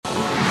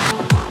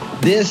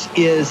This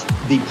is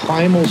the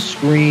primal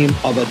scream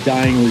of a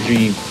dying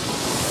regime.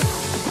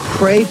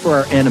 Pray for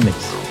our enemies,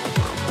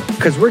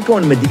 because we're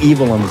going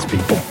medieval on these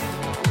people.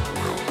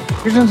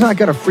 You're just not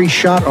got a free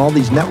shot on all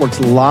these networks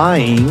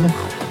lying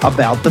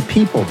about the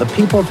people. The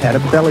people have had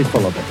a belly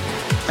full of it.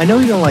 I know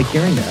you don't like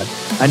hearing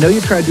that. I know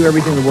you try to do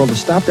everything in the world to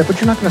stop that,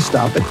 but you're not going to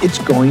stop it. It's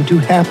going to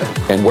happen.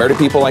 And where do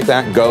people like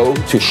that go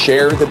to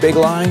share the big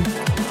lie?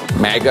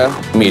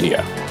 MAGA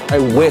media. I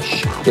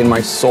wish in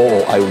my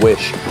soul, I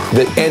wish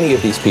that any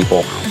of these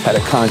people had a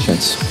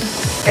conscience.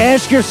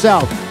 Ask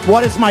yourself,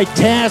 what is my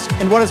task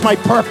and what is my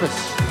purpose?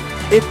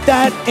 If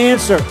that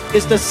answer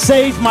is to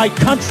save my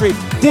country,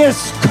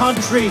 this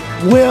country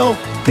will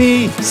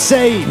be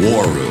saved.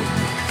 War Room.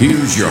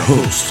 Here's your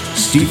host,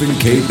 Stephen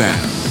K.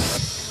 Bannon.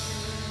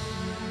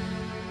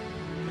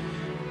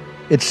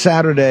 It's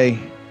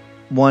Saturday,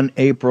 1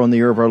 April in the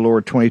year of our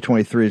Lord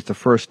 2023. It's the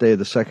first day of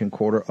the second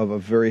quarter of a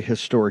very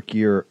historic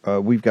year.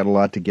 We've got a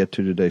lot to get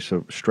to today,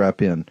 so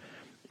strap in.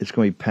 It's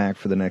going to be packed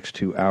for the next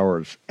 2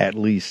 hours at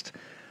least. I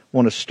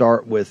want to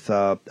start with,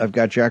 I've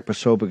got Jack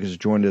Posobiec has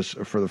joined us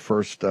for the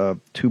first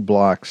 2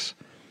 blocks.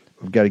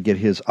 We've got to get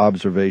his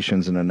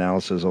observations and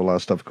analysis of a lot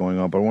of stuff going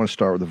on, but I want to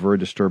start with a very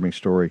disturbing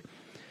story.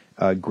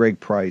 Greg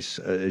Price,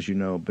 as you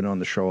know, been on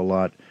the show a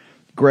lot.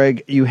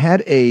 Greg, you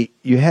had a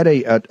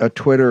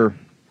Twitter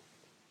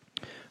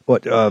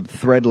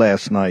thread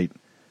last night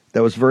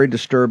that was very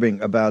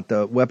disturbing about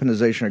the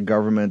weaponization of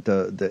government,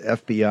 the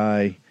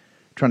FBI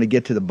trying to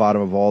get to the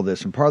bottom of all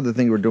this. And part of the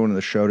thing we're doing in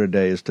the show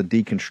today is to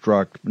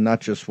deconstruct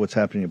not just what's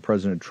happening to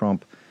President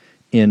Trump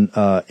in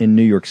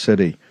New York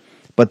City,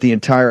 but the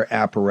entire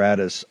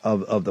apparatus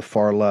of the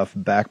far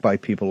left, backed by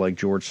people like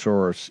George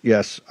Soros.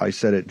 Yes, I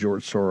said it,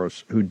 George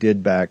Soros,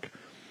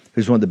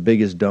 who's one of the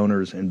biggest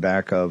donors in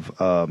back of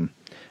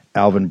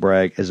Alvin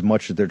Bragg, as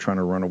much as they're trying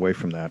to run away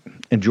from that.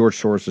 And George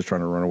Soros is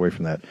trying to run away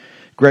from that.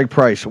 Greg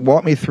Price,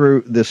 walk me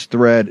through this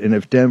thread, and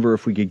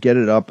if we could get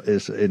it up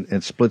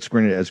and split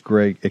screen it as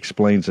Greg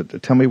explains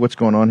it. Tell me what's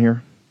going on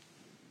here.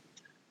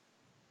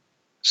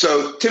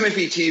 So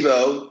Timothy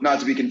Tebow, not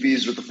to be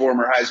confused with the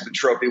former Heisman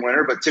Trophy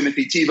winner, but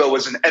Timothy Tebow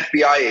was an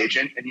FBI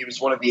agent, and he was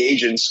one of the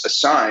agents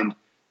assigned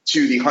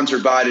to the Hunter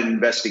Biden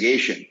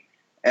investigation.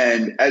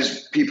 And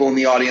as people in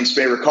the audience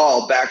may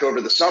recall, back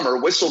over the summer,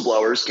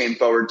 whistleblowers came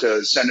forward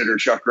to Senator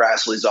Chuck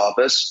Grassley's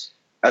office,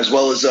 as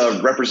well as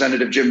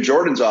Representative Jim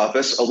Jordan's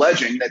office,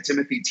 alleging that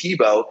Timothy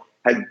Tebow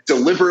had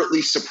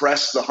deliberately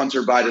suppressed the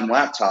Hunter Biden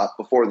laptop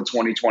before the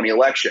 2020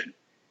 election.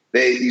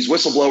 These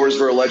whistleblowers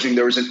were alleging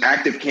there was an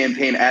active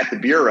campaign at the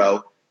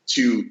Bureau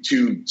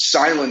to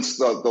silence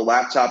the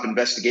laptop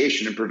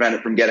investigation and prevent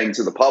it from getting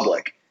to the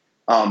public.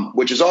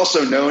 Which is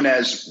also known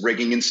as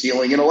rigging and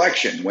stealing an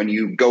election, when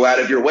you go out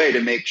of your way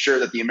to make sure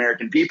that the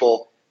American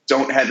people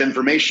don't have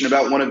information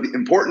about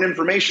important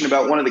information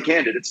about one of the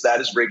candidates.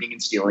 That is rigging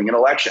and stealing an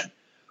election.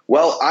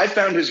 Well, I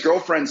found his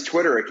girlfriend's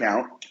Twitter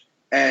account,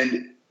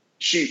 and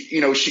she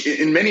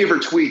in many of her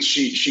tweets,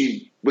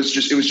 it was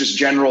just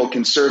general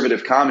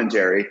conservative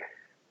commentary.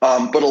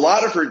 But a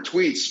lot of her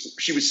tweets,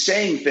 she was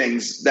saying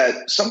things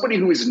that somebody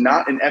who is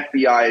not an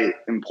FBI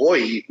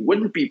employee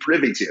wouldn't be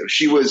privy to.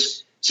 She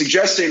was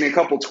suggesting a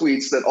couple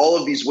tweets that all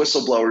of these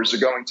whistleblowers are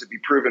going to be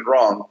proven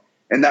wrong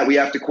and that we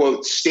have to,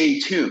 quote, stay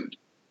tuned.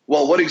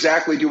 Well, what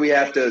exactly do we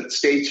have to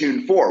stay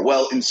tuned for?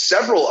 Well, in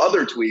several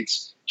other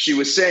tweets, she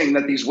was saying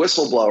that these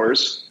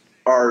whistleblowers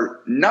are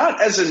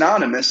not as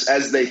anonymous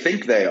as they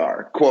think they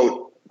are,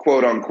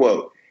 quote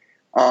unquote.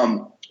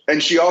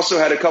 And she also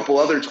had a couple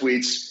other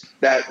tweets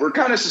that were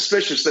kind of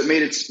suspicious that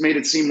made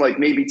it seem like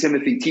maybe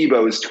Timothy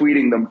Tebow is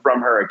tweeting them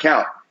from her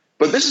account.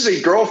 But this is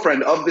a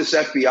girlfriend of this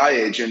FBI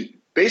agent,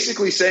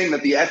 basically saying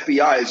that the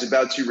FBI is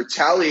about to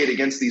retaliate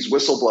against these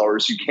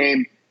whistleblowers who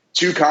came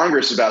to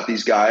Congress about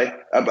this guy,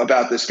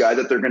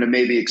 that they're going to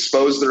maybe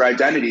expose their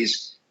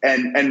identities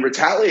and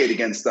retaliate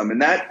against them. And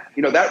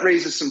that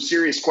raises some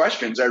serious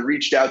questions. I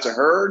reached out to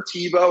her,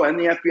 Tebow, and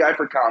the FBI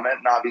for comment,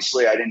 and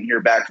obviously I didn't hear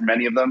back from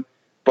any of them.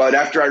 But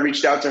after I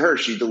reached out to her,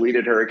 she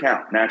deleted her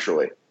account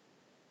naturally.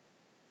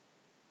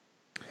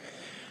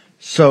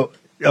 So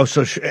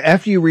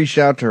after you reached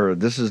out to her,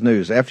 this is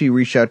news. After you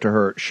reached out to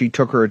her, she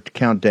took her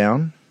account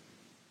down?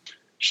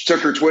 She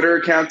took her Twitter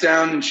account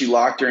down, and she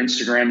locked her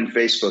Instagram and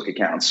Facebook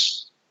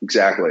accounts.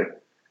 Exactly.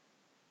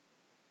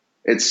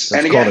 That's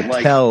called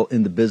a tell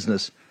in the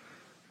business.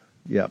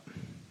 Yep.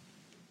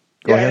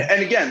 Go ahead.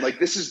 And again,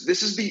 this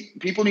is the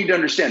people need to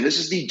understand. This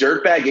is the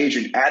dirtbag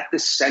agent at the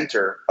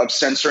center of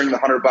censoring the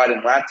Hunter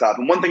Biden laptop.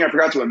 And one thing I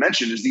forgot to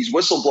mention is these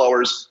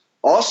whistleblowers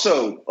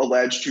also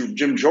alleged to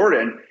Jim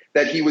Jordan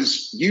that he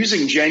was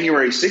using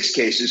January 6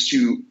 cases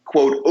to,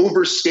 quote,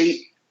 overstate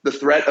the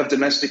threat of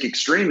domestic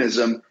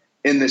extremism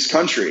in this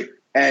country.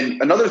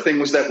 And another thing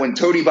was that when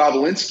Tony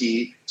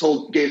Bobulinski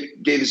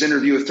gave his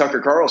interview with Tucker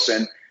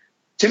Carlson,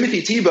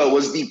 Timothy Tebow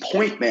was the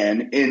point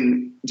man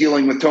in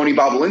dealing with Tony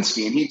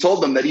Bobulinski. And he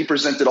told them that he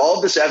presented all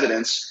of this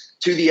evidence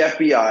to the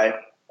FBI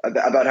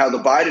about how the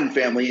Biden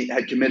family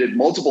had committed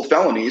multiple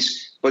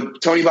felonies.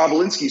 But Tony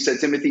Bobulinski said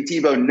Timothy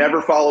Tebow never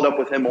followed up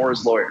with him or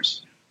his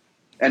lawyers.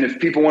 And if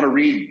people want to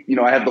read,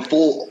 I have the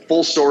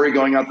full story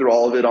going out through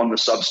all of it on the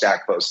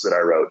Substack post that I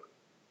wrote.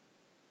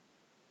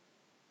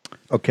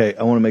 Okay,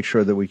 I want to make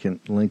sure that we can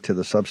link to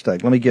the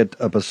Substack. Let me get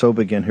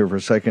Posobiec in here for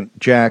a second,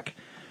 Jack.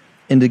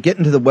 And to get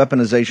into the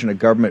weaponization of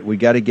government, we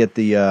got to get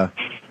the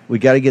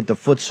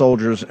foot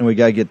soldiers and we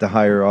got to get the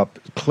higher up.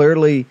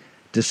 Clearly,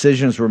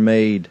 decisions were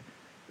made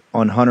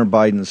on Hunter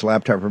Biden's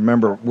laptop.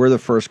 Remember, we're the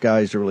first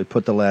guys to really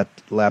put the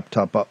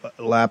laptop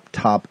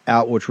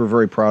out, which we're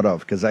very proud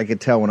of, because I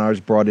could tell when I was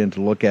brought in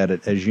to look at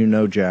it, as you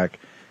know, Jack,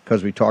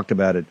 because we talked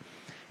about it,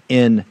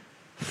 in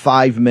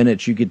 5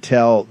 minutes you could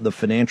tell the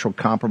financial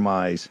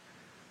compromise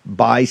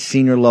by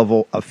senior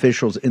level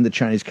officials in the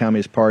Chinese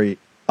Communist Party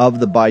of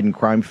the Biden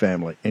crime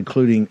family,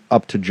 including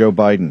up to Joe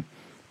Biden.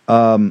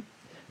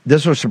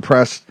 This was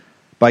suppressed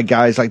by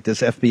guys like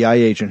this FBI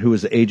agent who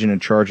was the agent in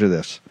charge of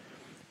this.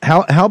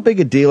 How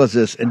big a deal is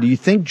this? And do you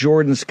think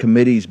Jordan's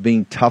committee is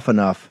being tough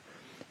enough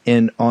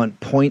and on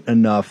point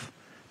enough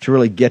to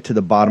really get to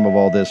the bottom of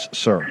all this,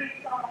 sir?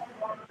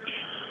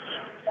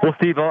 Well,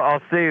 Steve,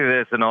 I'll say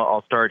this, and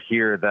I'll start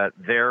here, that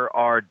there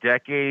are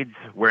decades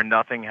where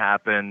nothing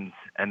happens,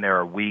 and there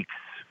are weeks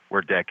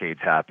where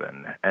decades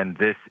happen. And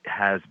this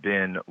has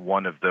been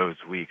one of those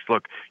weeks.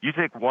 Look, you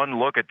take one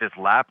look at this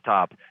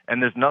laptop,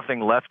 and there's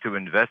nothing left to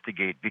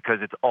investigate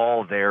because it's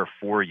all there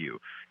for you.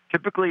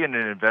 Typically in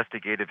an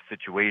investigative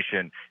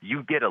situation,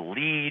 you get a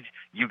lead,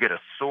 you get a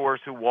source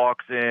who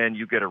walks in,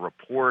 you get a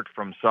report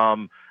from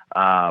some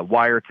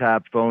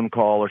wiretap phone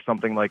call or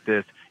something like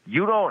this.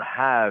 You don't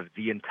have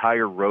the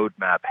entire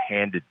roadmap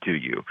handed to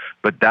you,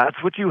 but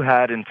that's what you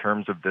had in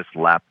terms of this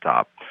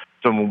laptop.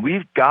 So when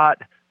we've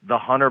got the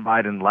Hunter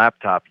Biden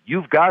laptop,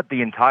 you've got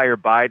the entire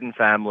Biden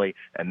family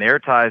and their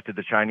ties to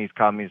the Chinese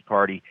Communist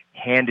Party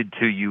handed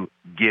to you,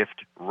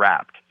 gift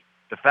wrapped.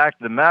 The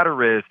fact of the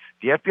matter is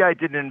the FBI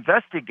didn't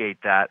investigate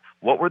that.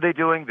 What were they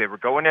doing? They were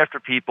going after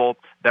people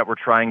that were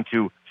trying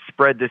to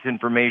spread this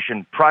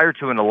information prior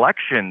to an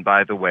election,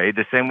 by the way,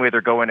 the same way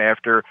they're going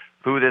after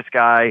who this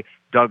guy,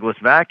 Douglas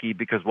Mackey,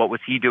 because what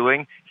was he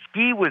doing?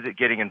 He was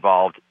getting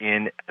involved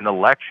in an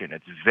election.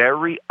 It's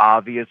very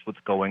obvious what's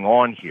going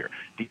on here.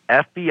 The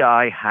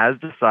FBI has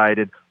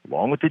decided,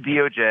 along with the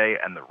DOJ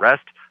and the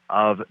rest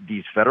of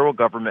these federal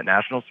government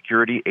national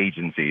security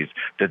agencies,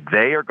 that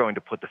they are going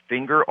to put the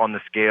finger on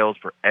the scales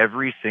for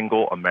every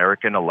single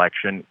American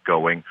election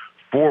going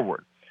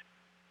forward.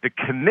 The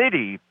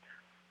committee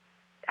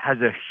has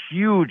a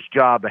huge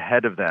job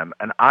ahead of them,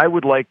 and I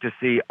would like to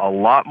see a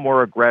lot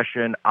more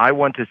aggression. I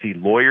want to see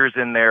lawyers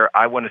in there.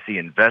 I want to see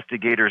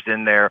investigators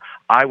in there.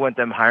 I want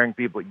them hiring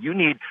people.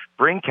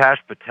 Bring Kash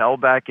Patel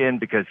back in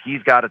because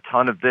he's got a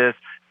ton of this.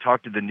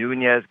 Talk to the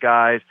Nunez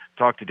guys.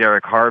 Talk to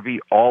Derek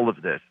Harvey, all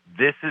of this.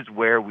 This is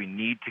where we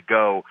need to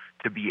go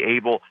to be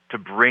able to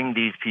bring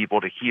these people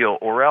to heel,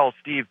 or else,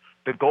 Steve,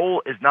 the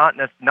goal is not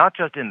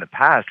just in the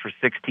past for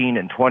 16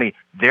 and 20.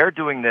 They're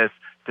doing this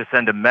to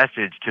send a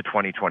message to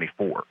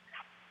 2024.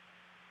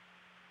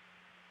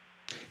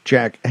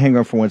 Jack, hang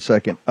on for 1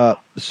 second.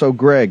 So,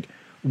 Greg,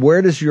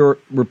 where does your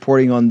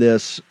reporting on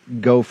this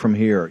go from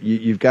here?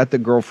 You've got the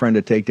girlfriend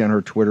to take down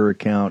her Twitter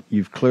account.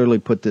 You've clearly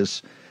put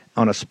this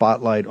on a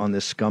spotlight on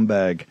this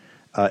scumbag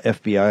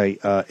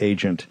FBI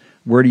agent.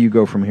 Where do you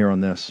go from here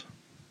on this?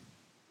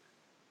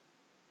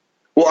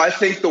 Well, I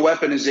think the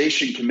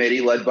weaponization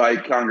committee led by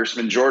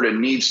Congressman Jordan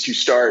needs to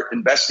start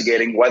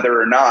investigating whether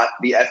or not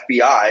the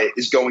FBI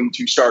is going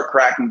to start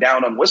cracking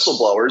down on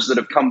whistleblowers that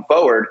have come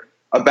forward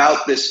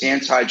about this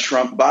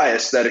anti-Trump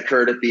bias that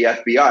occurred at the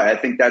FBI. I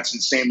think that's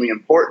insanely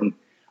important.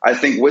 I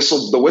think the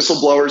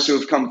whistleblowers who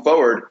have come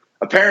forward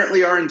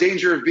apparently are in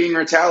danger of being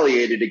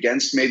retaliated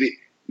against. Maybe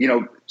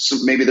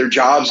their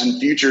jobs and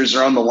futures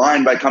are on the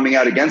line by coming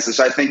out against this.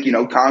 I think,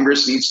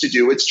 Congress needs to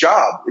do its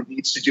job. It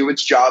needs to do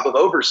its job of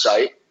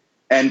oversight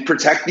and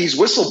protect these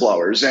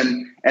whistleblowers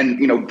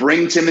and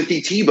bring Timothy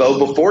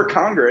Thibault before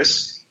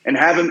Congress and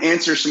have him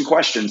answer some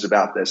questions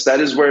about this. That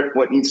is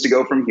what needs to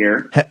go from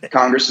here.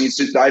 Congress needs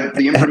to dive.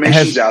 The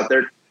information's out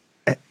there.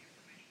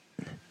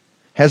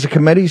 Has the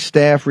committee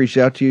staff reached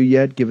out to you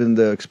yet, given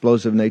the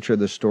explosive nature of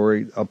the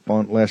story up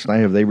on last night?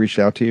 Have they reached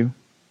out to you?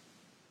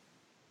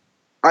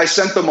 I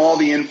sent them all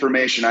the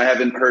information. I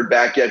haven't heard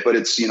back yet, but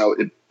it's,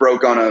 it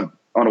broke on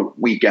a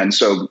weekend.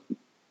 So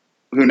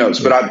who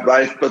knows? But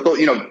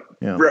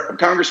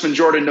Congressman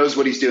Jordan knows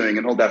what he's doing,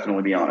 and he'll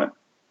definitely be on it.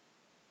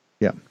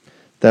 Yeah,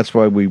 that's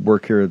why we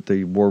work here at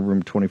the War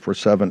Room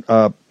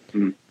 24/7.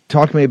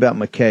 Talk to me about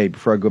McKay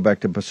before I go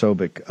back to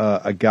Posobiec.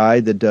 A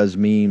guy that does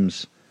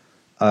memes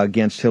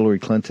against Hillary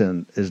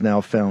Clinton is now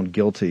found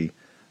guilty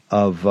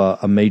of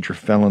a major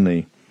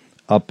felony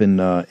up by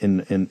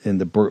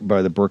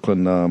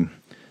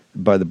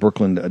the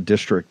Brooklyn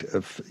district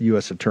of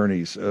U.S.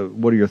 attorneys.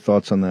 What are your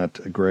thoughts on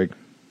that, Greg?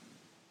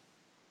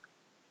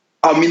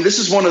 I mean, this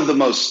is one of the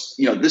most,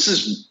 this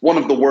is one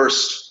of the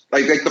worst,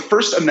 like the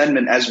First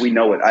Amendment as we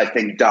know it, I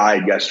think,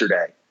 died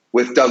yesterday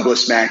with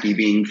Douglas Mackey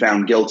being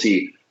found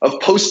guilty of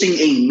posting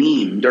a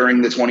meme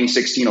during the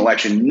 2016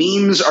 election.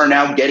 Memes are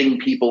now getting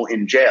people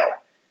in jail.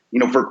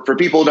 for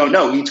people who don't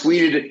know, he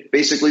tweeted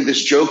basically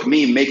this joke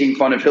meme making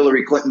fun of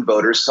Hillary Clinton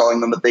voters,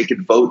 telling them that they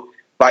could vote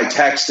by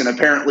text. And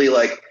apparently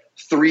like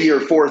 3,000 or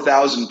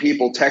 4,000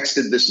 people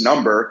texted this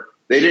number.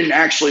 They didn't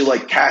actually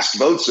like cast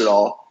votes at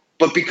all.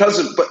 But because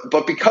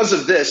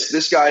of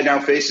this guy now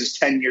faces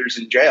 10 years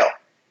in jail.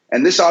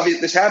 And this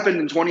happened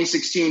in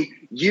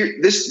 2016.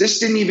 This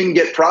didn't even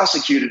get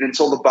prosecuted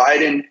until the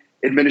Biden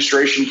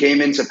administration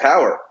came into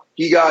power.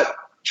 He got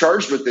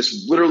charged with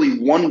this literally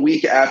 1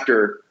 week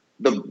after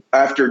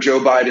Joe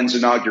Biden's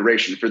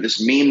inauguration for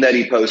this meme that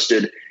he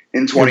posted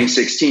in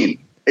 2016.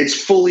 It's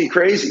fully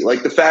crazy.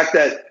 Like the fact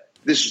that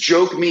this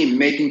joke meme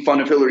making fun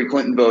of Hillary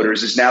Clinton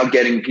voters is now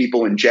getting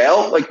people in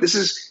jail. Like this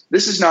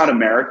is not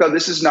America.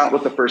 This is not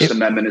what the First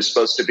Amendment is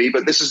supposed to be,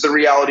 but this is the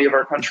reality of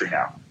our country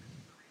now.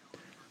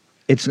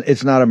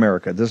 It's not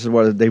America. This is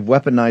what they've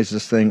weaponized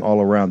this thing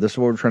all around. This is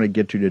what we're trying to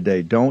get to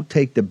today. Don't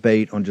take the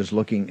bait on just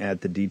looking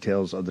at the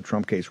details of the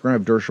Trump case. We're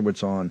going to have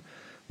Dershowitz on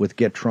with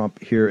Get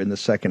Trump here in the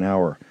second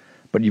hour.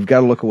 But you've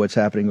got to look at what's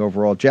happening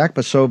overall. Jack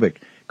Posobiec,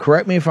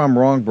 correct me if I'm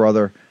wrong,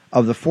 brother.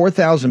 Of the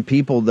 4,000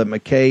 people that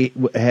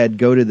McKay had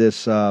go to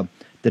this, the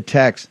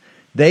text,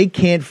 they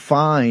can't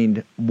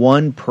find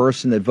one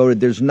person that voted.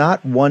 There's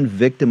not one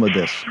victim of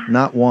this.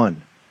 Not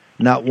one.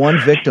 Not one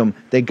victim.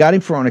 They got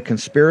him for on a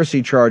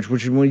conspiracy charge,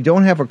 which is when you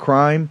don't have a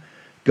crime,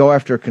 go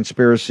after a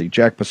conspiracy.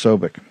 Jack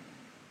Posobiec.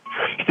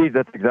 Steve,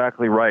 that's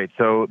exactly right.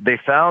 So they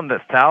found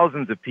that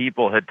thousands of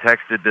people had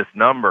texted this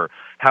number.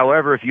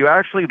 However, if you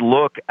actually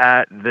look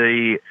at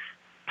the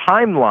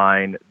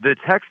timeline, the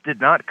text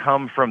did not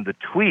come from the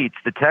tweets.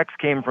 The text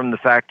came from the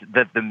fact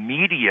that the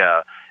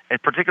media,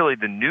 and particularly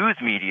the news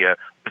media,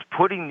 was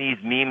putting these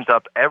memes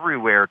up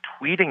everywhere,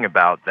 tweeting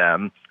about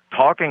them,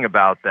 talking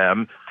about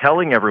them,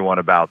 telling everyone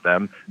about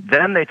them.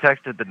 Then they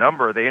texted the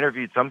number. They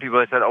interviewed some people.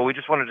 They said, we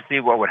just wanted to see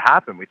what would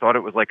happen. We thought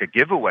it was like a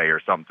giveaway or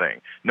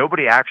something.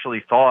 Nobody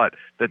actually thought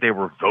that they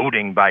were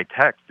voting by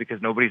text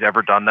because nobody's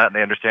ever done that, and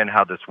they understand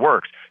how this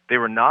works. They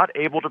were not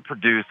able to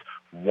produce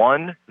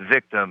one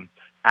victim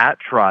at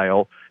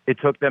trial. It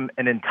took them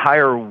an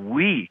entire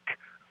week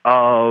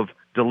of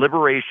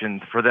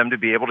deliberations for them to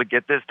be able to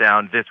get this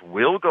down. This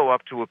will go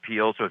up to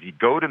appeal. So if you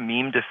go to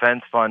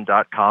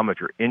memedefensefund.com, if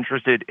you're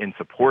interested in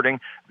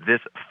supporting this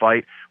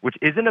fight, which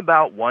isn't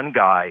about one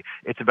guy,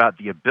 it's about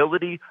the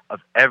ability of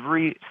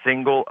every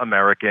single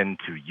American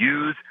to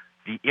use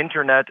the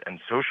internet and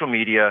social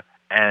media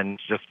and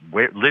just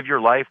live your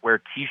life, wear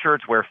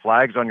T-shirts, wear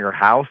flags on your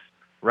house,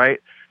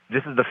 right?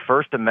 This is the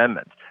First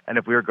Amendment. And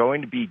if we are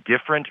going to be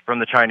different from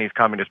the Chinese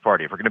Communist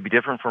Party, if we're going to be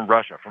different from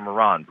Russia, from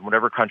Iran, from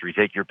whatever country,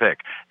 take your pick,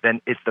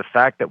 then it's the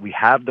fact that we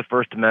have the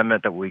First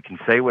Amendment, that we can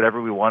say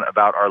whatever we want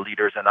about our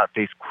leaders and not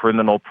face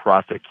criminal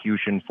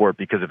prosecution for it.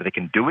 Because if they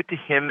can do it to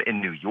him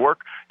in New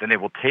York, then they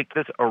will take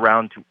this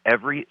around to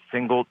every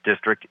single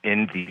district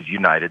in these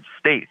United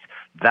States.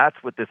 That's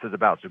what this is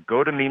about. So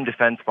go to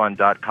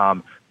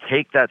memedefensefund.com,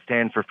 take that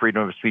stand for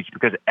freedom of speech,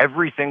 because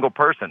every single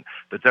person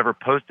that's ever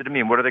posted a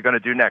meme, what are they going to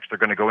do next? They're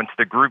going to go into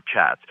the group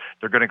chats.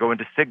 They're going to go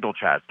into signal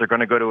chats. They're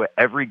going to go to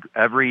every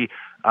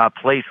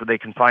place where they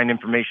can find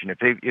information.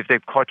 If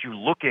they've caught you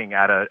looking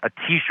at a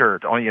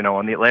T-shirt on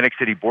the Atlantic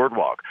City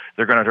boardwalk,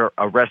 they're going to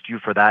arrest you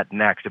for that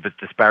next. If it's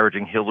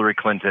disparaging Hillary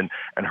Clinton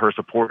and her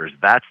supporters,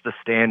 that's the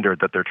standard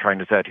that they're trying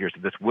to set here.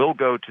 So this will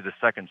go to the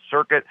Second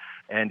Circuit,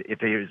 and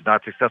if it is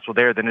not successful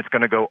there, then it's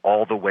going to go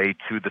all the way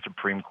to the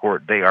Supreme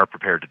Court. They are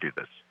prepared to do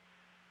this.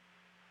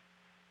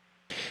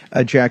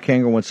 Jack,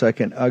 hang on 1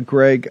 second.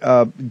 Greg,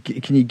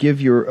 can you give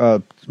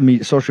your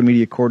social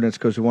media coordinates,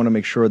 because we want to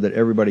make sure that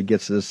everybody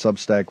gets this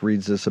Substack,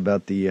 reads this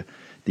about the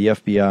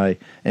FBI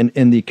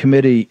and the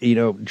committee.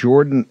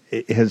 Jordan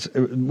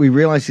we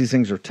realize these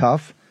things are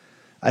tough.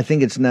 I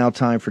think it's now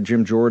time for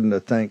Jim Jordan to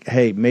think,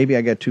 hey, maybe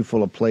I got too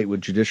full a plate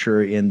with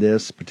judiciary in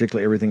this,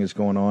 particularly everything that's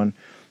going on.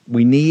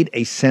 We need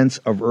a sense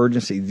of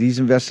urgency. These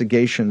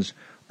investigations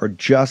are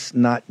just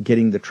not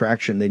getting the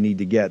traction they need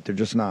to get. They're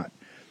just not.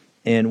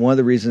 And one of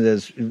the reasons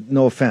is,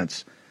 no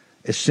offense,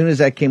 as soon as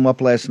that came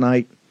up last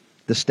night,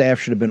 the staff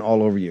should have been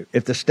all over you.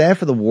 If the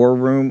staff of the War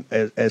Room,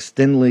 as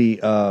thinly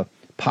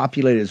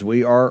populated as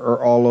we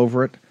are all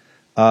over it,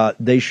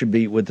 they should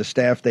be with the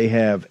staff they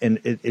have.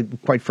 And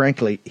quite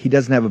frankly, he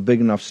doesn't have a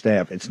big enough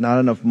staff. It's not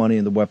enough money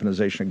in the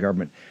weaponization of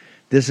government.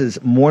 This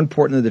is more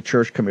important than the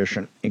Church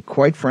Commission. And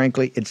quite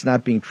frankly, it's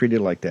not being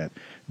treated like that.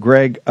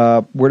 Greg,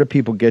 where do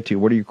people get to you?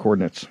 What are your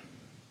coordinates?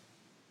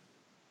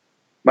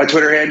 My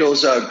Twitter handle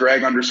is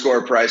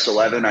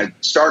Greg_Price11. I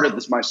started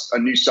a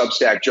new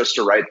Substack just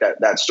to write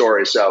that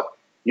story. So,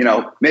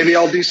 maybe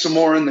I'll do some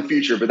more in the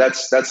future, but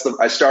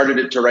I started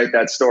it to write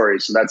that story.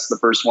 So that's the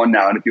first one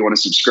now. And if you want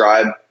to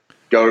subscribe,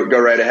 go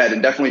right ahead,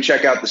 and definitely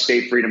check out the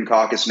State Freedom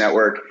Caucus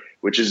Network,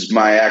 which is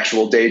my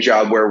actual day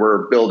job where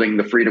we're building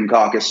the Freedom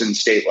Caucus in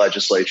state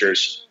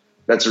legislatures.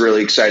 That's a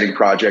really exciting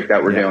project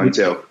that we're doing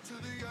too.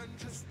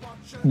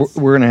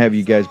 We're going to have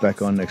you guys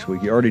back on next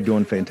week. You're already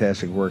doing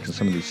fantastic work in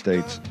some of these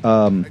states.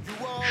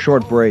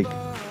 Short break.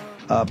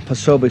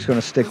 Posobiec's going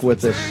to stick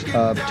with us.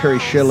 Terry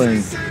Schilling,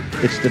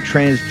 it's the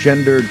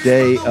Transgender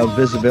Day of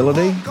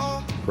Visibility,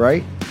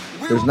 right?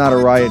 There's not a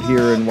riot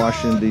here in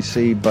Washington,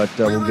 D.C., but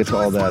we'll get to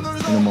all that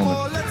in a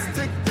moment.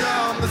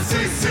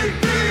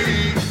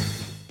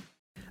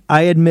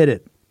 I admit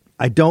it.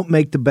 I don't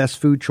make the best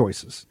food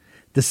choices.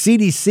 The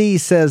CDC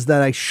says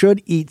that I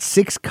should eat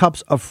 6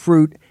 cups of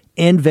fruit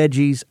and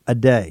veggies a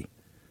day.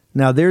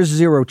 Now, there's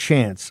zero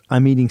chance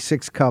I'm eating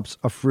 6 cups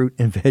of fruit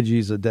and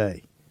veggies a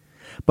day.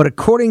 But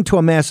according to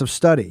a massive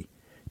study,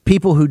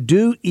 people who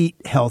do eat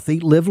healthy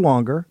live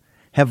longer,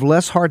 have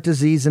less heart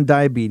disease and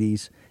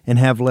diabetes, and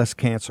have less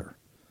cancer.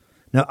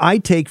 Now, I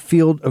take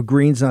Field of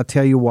Greens, and I'll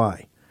tell you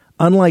why.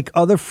 Unlike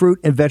other fruit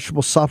and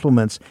vegetable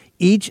supplements,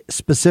 each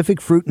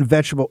specific fruit and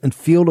vegetable in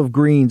Field of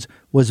Greens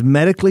was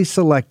medically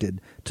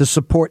selected to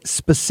support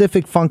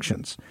specific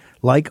functions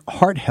like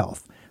heart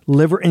health,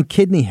 liver and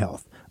kidney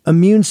health,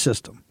 immune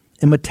system,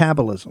 and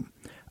metabolism.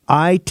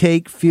 I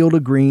take Field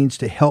of Greens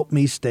to help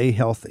me stay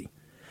healthy.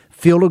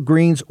 Field of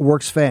Greens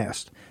works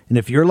fast. And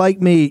if you're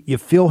like me, you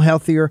feel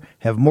healthier,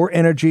 have more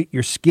energy,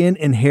 your skin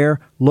and hair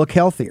look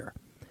healthier.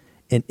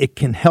 And it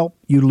can help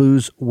you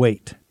lose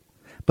weight.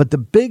 But the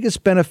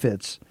biggest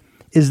benefits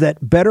is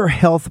that better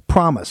health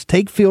promise.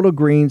 Take Field of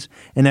Greens,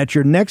 and at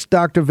your next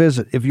doctor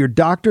visit, if your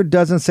doctor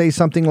doesn't say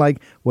something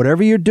like,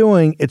 whatever you're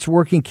doing, it's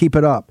working, keep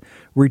it up,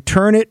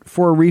 return it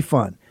for a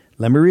refund.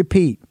 Let me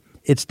repeat.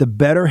 It's the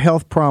better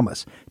health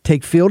promise.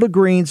 Take Field of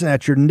Greens, and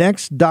at your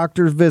next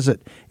doctor's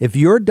visit, if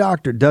your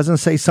doctor doesn't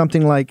say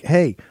something like,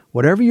 hey,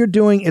 whatever you're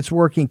doing, it's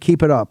working,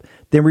 keep it up,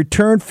 then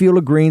return Field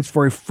of Greens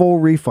for a full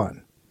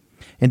refund.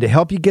 And to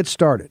help you get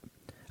started,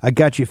 I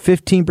got you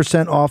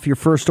 15% off your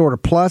first order.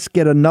 Plus,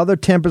 get another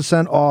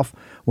 10% off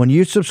when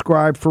you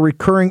subscribe for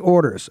recurring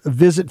orders.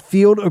 Visit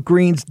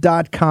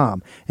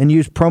fieldofgreens.com and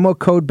use promo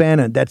code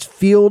Bannon. That's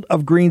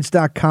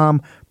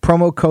fieldofgreens.com,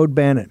 promo code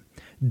Bannon.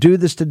 Do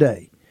this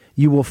today.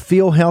 You will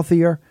feel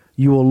healthier.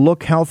 You will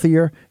look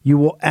healthier. You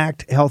will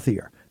act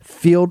healthier.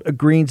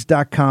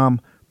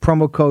 Fieldofgreens.com,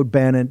 promo code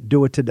Bannon.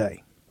 Do it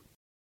today.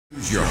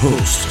 Here's your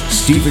host,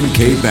 Stephen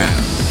K.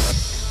 Bannon.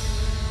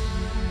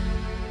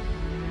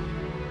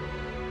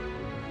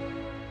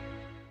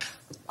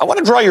 I want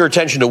to draw your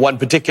attention to one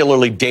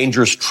particularly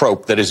dangerous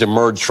trope that has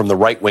emerged from the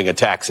right-wing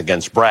attacks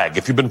against Bragg.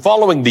 If you've been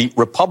following the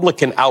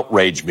Republican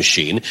outrage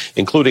machine,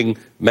 including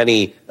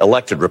many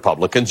elected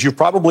Republicans, you've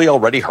probably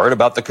already heard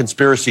about the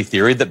conspiracy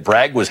theory that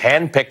Bragg was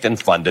handpicked and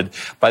funded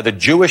by the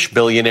Jewish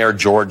billionaire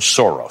George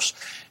Soros.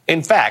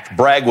 In fact,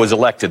 Bragg was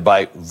elected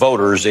by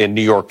voters in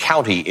New York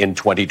County in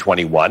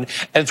 2021,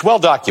 and it's well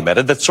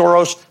documented that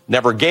Soros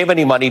never gave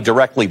any money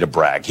directly to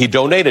Bragg. He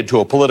donated to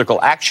a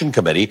political action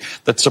committee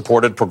that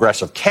supported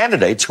progressive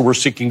candidates who were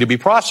seeking to be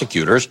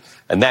prosecutors,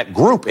 and that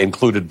group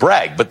included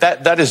Bragg. But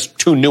that is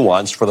too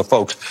nuanced for the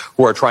folks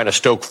who are trying to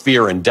stoke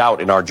fear and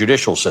doubt in our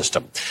judicial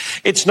system.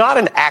 It's not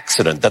an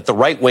accident that the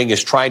right wing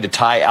is trying to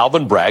tie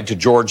Alvin Bragg to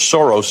George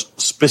Soros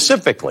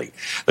specifically.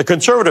 The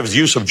conservatives'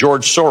 use of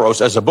George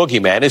Soros as a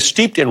boogeyman is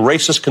steeped in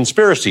racist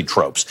conspiracy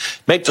tropes,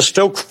 meant to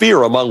stoke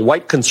fear among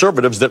white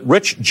conservatives that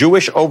rich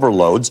Jewish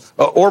overlords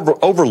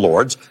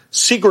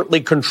secretly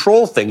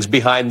control things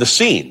behind the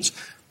scenes.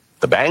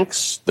 The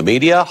banks, the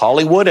media,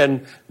 Hollywood,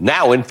 and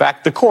now, in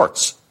fact, the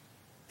courts.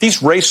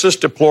 These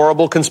racist,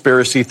 deplorable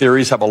conspiracy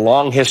theories have a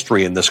long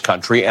history in this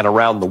country and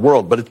around the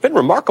world, but it's been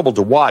remarkable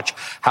to watch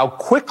how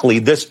quickly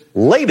this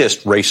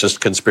latest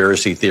racist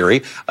conspiracy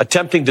theory,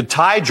 attempting to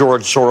tie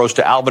George Soros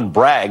to Alvin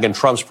Bragg and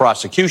Trump's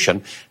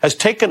prosecution, has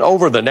taken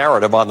over the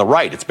narrative on the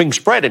right. It's being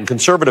spread in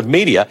conservative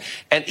media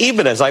and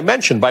even, as I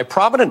mentioned, by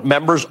prominent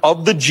members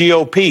of the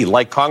GOP,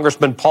 like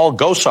Congressman Paul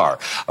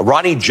Gosar,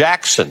 Ronnie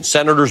Jackson,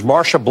 Senators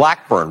Marsha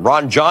Blackburn,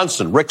 Ron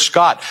Johnson, Rick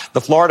Scott,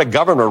 the Florida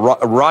governor,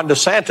 Ron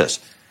DeSantis.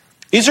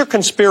 These are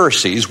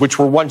conspiracies which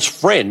were once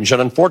fringe,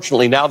 and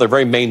unfortunately now they're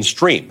very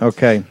mainstream.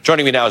 Okay.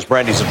 Joining me now is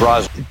Brandy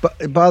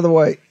Zabrazi. By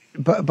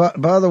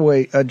the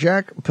way,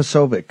 Jack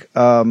Posobiec,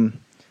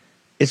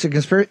 it's a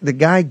conspiracy. The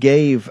guy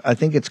gave, I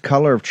think it's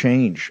Color of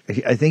Change.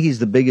 I think he's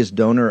the biggest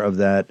donor of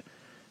that.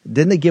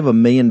 Didn't they give $1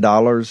 million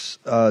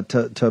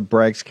to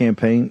Bragg's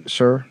campaign,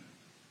 sir?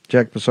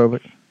 Jack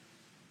Posobiec?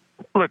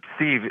 Look,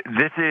 Steve,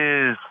 this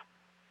is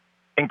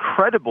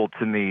incredible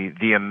to me,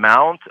 the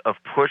amount of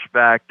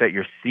pushback that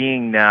you're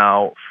seeing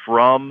now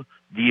from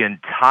the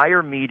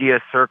entire media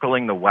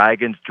circling the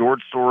wagons.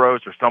 George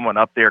Soros or someone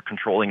up there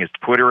controlling his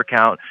Twitter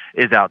account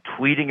is out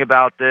tweeting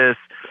about this.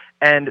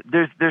 And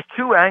there's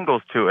two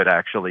angles to it,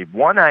 actually.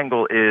 One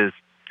angle is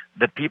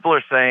that people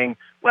are saying,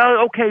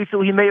 well, okay, so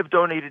he may have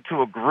donated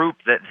to a group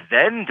that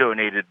then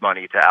donated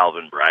money to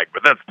Alvin Bragg,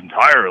 but that's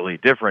entirely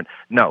different.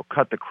 No,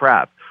 cut the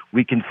crap.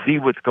 We can see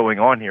what's going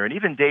on here. And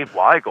even Dave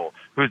Weigel,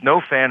 who's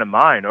no fan of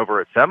mine over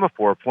at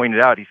Semaphore,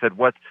 pointed out, he said,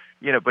 but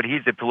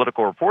he's a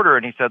political reporter,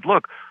 and he said,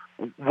 look,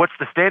 what's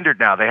the standard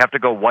now? They have to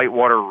go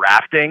whitewater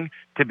rafting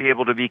to be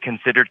able to be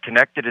considered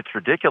connected. It's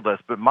ridiculous.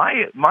 But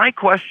my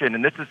question,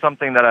 and this is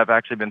something that I've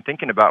actually been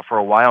thinking about for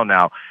a while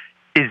now,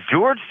 is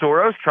George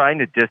Soros trying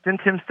to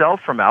distance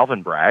himself from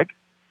Alvin Bragg?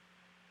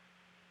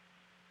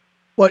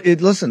 Well,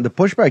 listen, the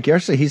pushback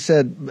yesterday, he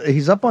said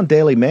he's up on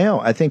Daily Mail.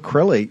 I think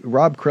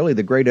Rob Crilly,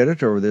 the great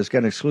editor over this, got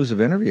an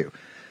exclusive interview.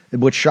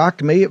 What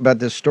shocked me about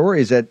this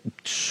story is that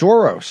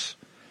Soros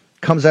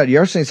comes out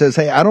yesterday and says,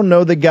 hey, I don't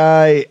know the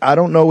guy. I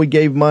don't know we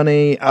gave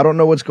money. I don't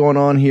know what's going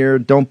on here.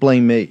 Don't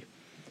blame me.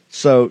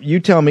 So you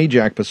tell me,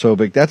 Jack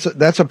Posobiec,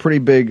 that's a pretty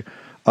big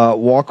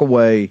walk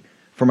away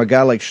from a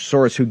guy like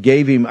Soros who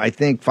gave him, I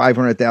think,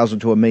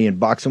 $500,000 to $1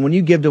 million. And when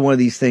you give to one of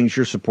these things,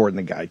 you're supporting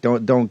the guy.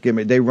 Don't give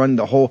me. They run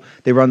the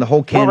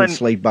whole cannon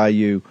slate by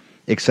you,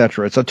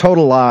 etc. It's a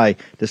total lie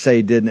to say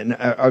he didn't.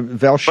 And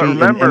Velshi and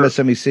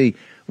MSNBC,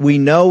 we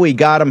know he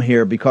got him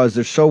here because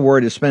they're so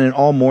worried. They're spending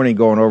all morning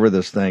going over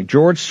this thing.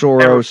 George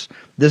Soros.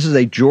 This is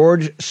a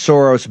George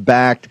Soros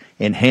backed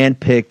and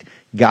handpicked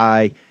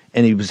guy.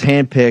 And he was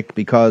handpicked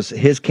because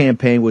his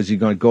campaign was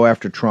going to go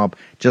after Trump,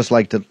 just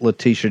like to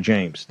Letitia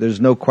James.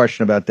 There's no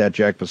question about that,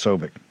 Jack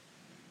Posobiec.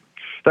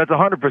 That's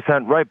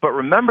 100% right. But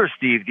remember,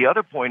 Steve, the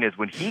other point is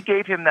when he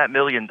gave him that $1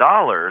 million,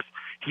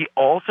 he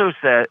also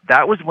said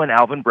that was when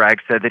Alvin Bragg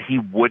said that he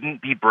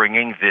wouldn't be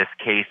bringing this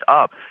case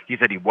up. He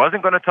said he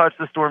wasn't going to touch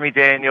the Stormy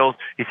Daniels.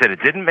 He said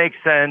it didn't make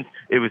sense.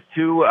 It was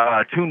too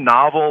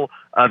novel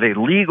of a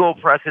legal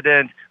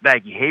precedent.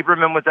 Maggie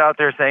Haberman was out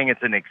there saying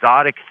it's an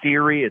exotic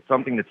theory. It's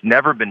something that's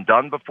never been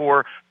done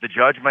before. The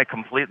judge might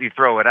completely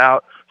throw it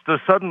out. So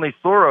suddenly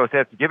Soros,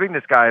 after giving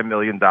this guy $1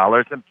 million,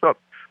 and so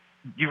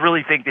you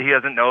really think that he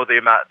doesn't know the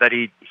amount that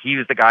he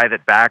was the guy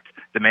that backed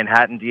the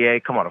Manhattan DA?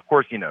 Come on, of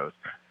course he knows.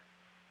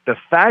 The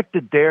fact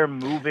that they're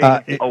moving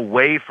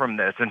away from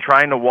this and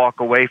trying to walk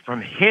away from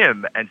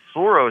him, and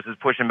Soros is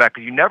pushing back,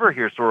 because you never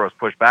hear Soros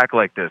push back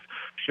like this,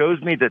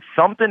 shows me that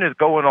something is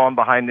going on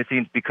behind the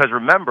scenes. Because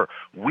remember,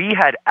 we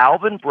had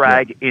Alvin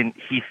Bragg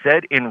he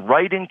said in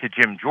writing to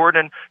Jim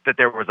Jordan that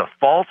there was a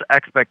false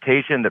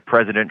expectation that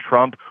President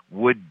Trump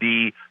would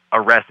be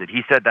arrested.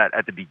 He said that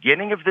at the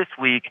beginning of this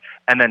week,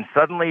 and then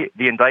suddenly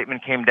the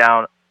indictment came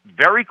down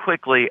very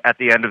quickly at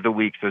the end of the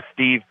week. So,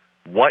 Steve,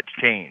 what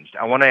changed?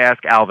 I want to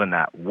ask Alvin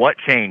that. What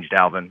changed,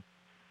 Alvin?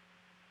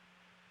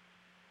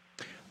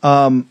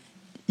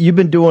 You've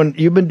been doing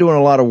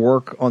a lot of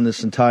work on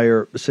this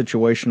entire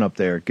situation up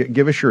there.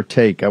 Give us your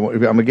take. I'm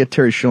going to get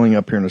Terry Schilling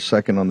up here in a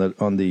second on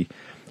the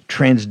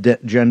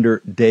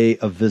Transgender Day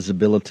of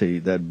Visibility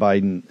that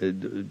Biden,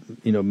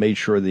 made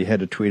sure that he had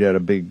to tweet out a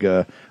big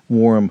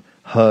warm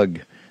hug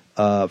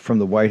from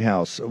the White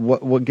House.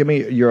 What? Give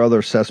me your other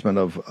assessment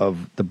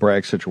of the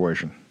Bragg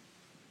situation.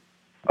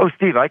 Oh,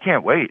 Steve, I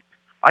can't wait.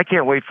 I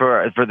can't wait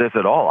for this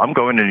at all. I'm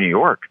going to New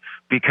York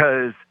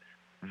because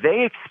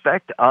they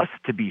expect us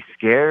to be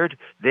scared.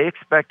 They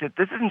expect that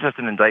this isn't just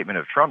an indictment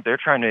of Trump. They're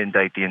trying to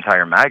indict the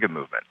entire MAGA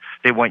movement.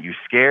 They want you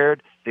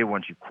scared. They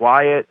want you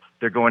quiet.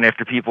 They're going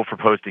after people for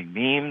posting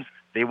memes.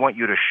 They want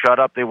you to shut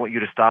up. They want you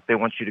to stop. They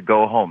want you to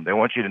go home. They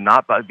want you to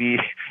not be,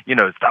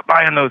 stop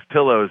buying those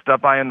pillows, stop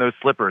buying those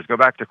slippers, go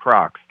back to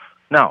Crocs.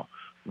 No.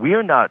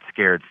 We're not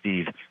scared,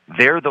 Steve.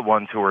 They're the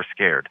ones who are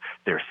scared.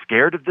 They're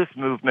scared of this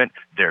movement.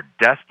 They're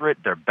desperate.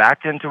 They're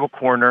backed into a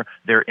corner.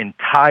 Their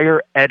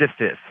entire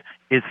edifice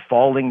is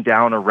falling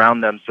down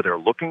around them, so they're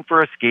looking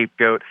for a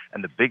scapegoat,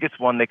 and the biggest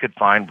one they could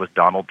find was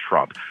Donald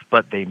Trump.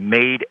 But they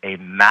made a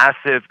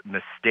massive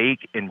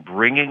mistake in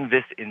bringing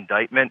this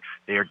indictment.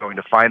 They are going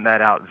to find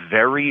that out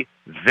very,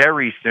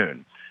 very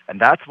soon. And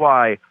that's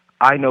why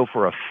I know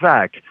for a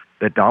fact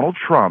that Donald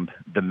Trump,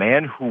 the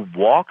man who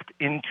walked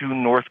into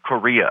North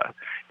Korea,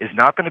 is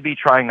not going to be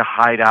trying to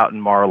hide out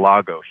in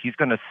Mar-a-Lago. He's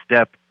going to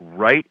step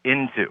right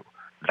into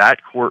that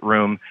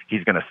courtroom.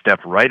 He's going to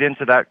step right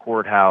into that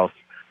courthouse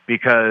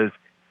because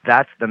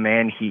that's the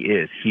man he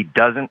is. He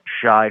doesn't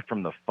shy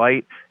from the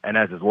fight. And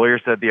as his lawyer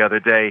said the other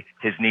day,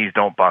 his knees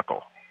don't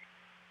buckle.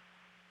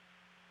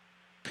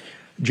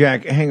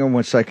 Jack, hang on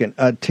one second.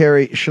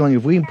 Terry Schilling,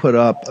 if we can put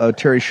up,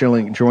 Terry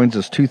Schilling joins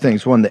us. Two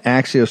things. One, the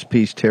Axios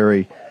piece,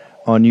 Terry,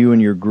 on you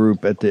and your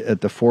group at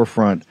the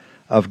forefront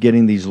of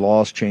getting these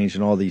laws changed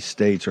in all these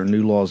states, or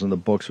new laws in the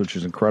books, which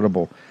is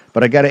incredible.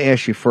 But I got to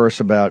ask you first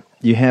about,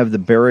 you have the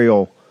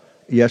burial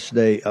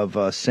yesterday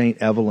of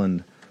Saint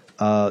Evelyn,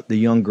 the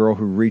young girl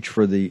who reached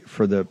for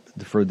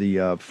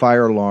the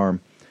fire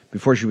alarm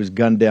before she was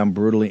gunned down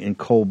brutally in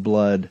cold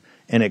blood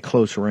and at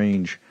close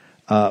range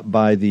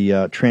by the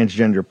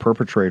transgender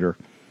perpetrator.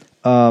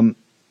 And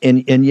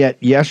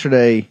yet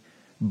yesterday,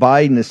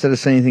 Biden, instead of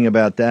saying anything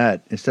about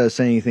that, instead of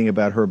saying anything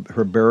about her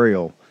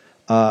burial,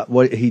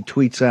 what he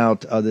tweets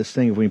out this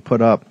thing we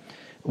put up.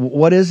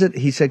 What is it?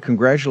 He said,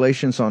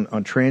 "Congratulations on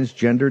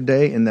Transgender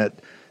Day, and that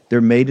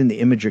they're made in the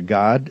image of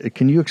God."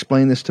 Can you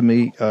explain this to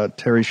me,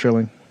 Terry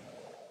Schilling?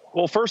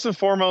 Well, first and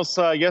foremost,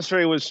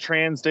 yesterday was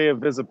Trans Day of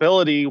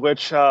Visibility,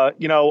 which,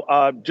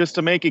 just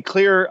to make it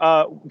clear,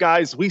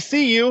 guys, we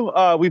see you.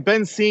 We've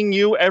been seeing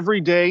you every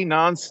day,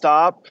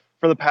 nonstop,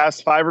 for the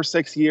past 5 or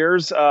 6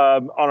 years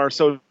on our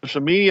social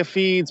media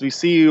feeds. We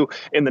see you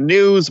in the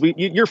news.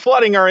 You're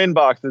flooding our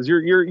inboxes.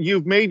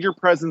 You've made your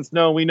presence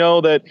known. We know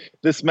that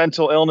this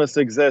mental illness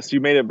exists. You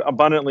made it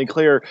abundantly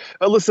clear.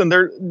 But listen,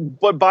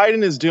 what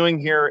Biden is doing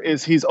here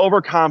is he's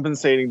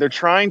overcompensating. They're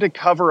trying to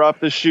cover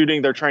up the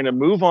shooting. They're trying to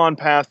move on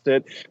past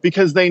it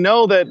because they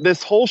know that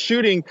this whole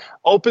shooting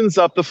opens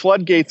up the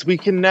floodgates. We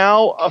can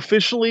now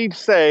officially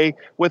say,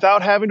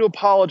 without having to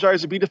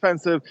apologize or be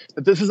defensive,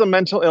 that this is a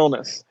mental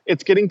illness.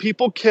 It's getting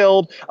people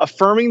killed.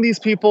 Affirming these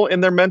people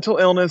in their mental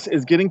illness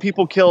is getting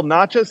people killed,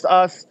 not just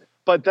us,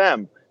 but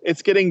them.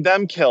 It's getting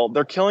them killed.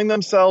 They're killing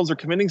themselves. They're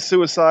committing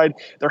suicide.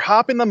 They're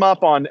hopping them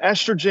up on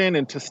estrogen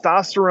and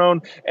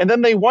testosterone. And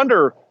then they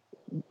wonder,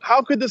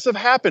 how could this have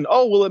happened?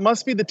 Oh, well, it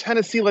must be the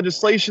Tennessee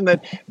legislation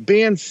that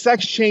bans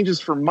sex changes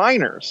for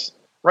minors.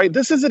 Right.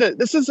 This is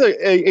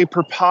a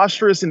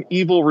preposterous and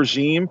evil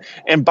regime,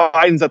 and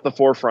Biden's at the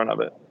forefront of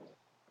it.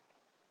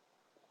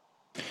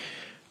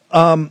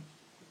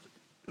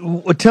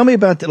 Tell me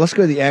about that. Let's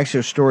go to the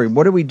Axios story.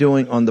 What are we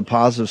doing on the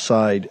positive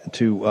side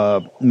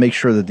to make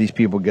sure that these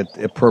people get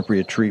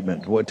appropriate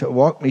treatment?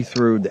 Walk me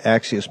through the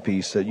Axios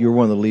piece that you're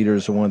one of the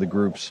leaders of one of the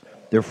groups.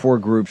 There are 4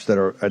 groups that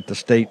are at the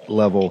state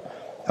level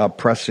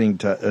pressing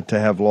to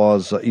have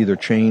laws either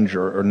change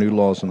or new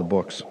laws in the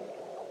books.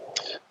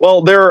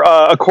 Well,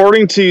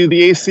 according to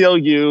the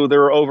ACLU,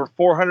 there are over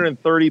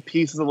 430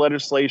 pieces of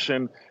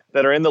legislation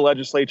that are in the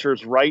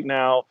legislatures right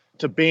now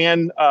to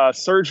ban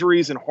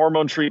surgeries and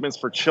hormone treatments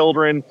for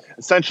children.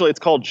 Essentially, it's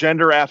called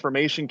gender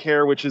affirmation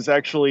care, which is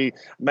actually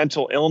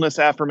mental illness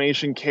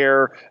affirmation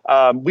care.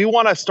 We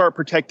want to start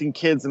protecting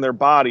kids and their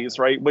bodies,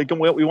 right? We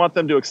want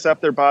them to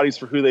accept their bodies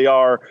for who they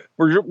are.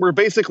 We're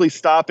basically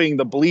stopping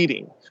the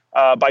bleeding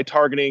by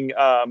targeting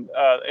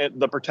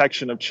the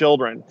protection of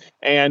children.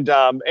 And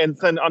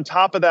then on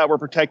top of that, we're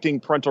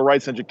protecting parental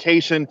rights and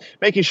education,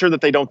 making sure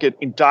that they don't get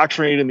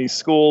indoctrinated in these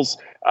schools.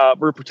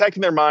 We're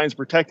protecting their minds,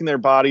 protecting their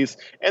bodies.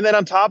 And then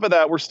on top of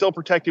that, we're still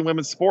protecting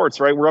women's sports,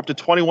 right? We're up to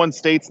 21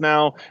 states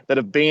now that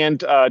have banned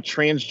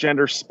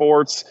transgender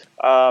sports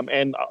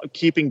and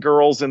keeping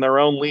girls in their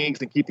own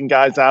leagues and keeping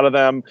guys out of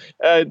them.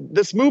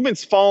 This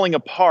movement's falling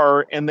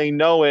apart, and they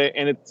know it,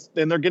 and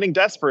they're getting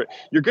desperate.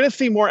 You're going to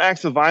see more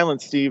acts of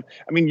violence, Steve.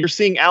 I mean, you're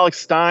seeing Alex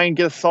Stein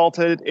get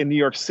assaulted in New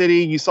York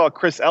City. You saw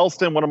Chris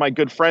Elston, one of my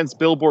good friends,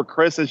 Billboard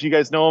Chris, as you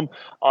guys know him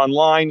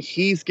online.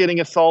 He's getting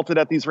assaulted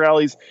at these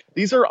rallies.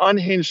 These are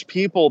unhinged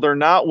people. They're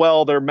not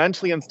well. They're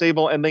mentally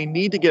unstable, and they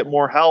need to get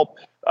more help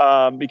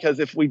because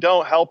if we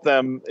don't help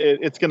them,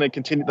 it's going to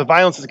continue. The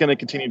violence is going to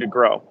continue to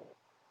grow.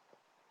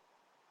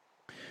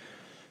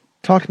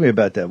 Talk to me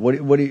about that. What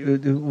do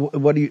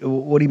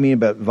you mean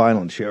about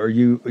violence? Are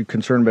you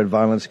concerned about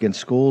violence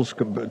against schools,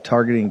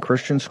 targeting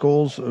Christian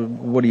schools?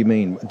 What do you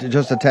mean?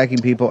 Just attacking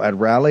people at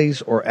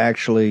rallies, or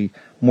actually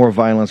more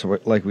violence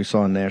like we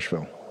saw in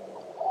Nashville?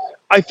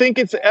 I think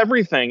it's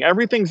everything.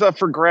 Everything's up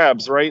for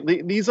grabs, right?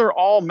 These are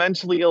all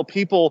mentally ill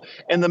people,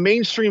 and the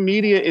mainstream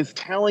media is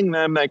telling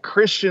them that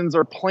Christians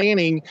are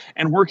planning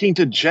and working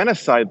to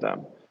genocide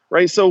them.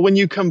 Right. So when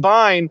you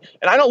combine,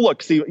 and I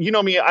don't see, you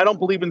know me, I don't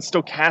believe in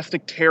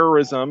stochastic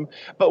terrorism,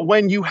 but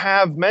when you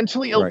have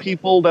mentally ill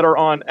people that are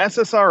on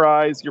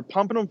SSRIs, you're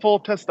pumping them full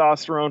of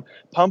testosterone,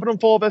 pumping them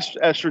full of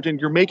estrogen,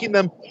 you're making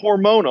them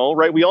hormonal,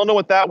 right? We all know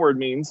what that word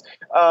means.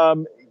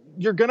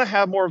 You're going to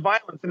have more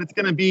violence, and it's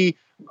going to be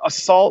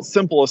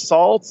simple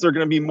assaults. They're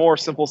going to be more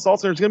simple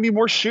assaults. There's going to be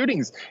more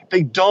shootings.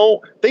 They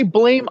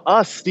blame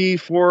us,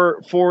 Steve,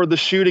 for the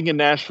shooting in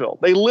Nashville.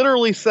 They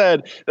literally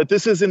said that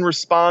this is in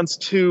response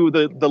to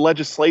the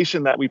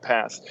legislation that we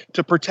passed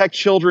to protect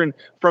children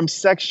from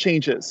sex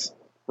changes.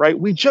 Right?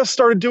 We just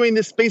started doing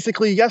this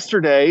basically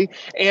yesterday,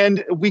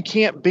 and we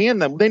can't ban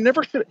them.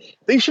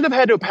 They should have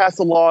had to pass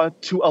a law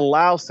to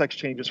allow sex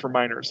changes for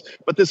minors.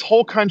 But this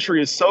whole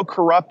country is so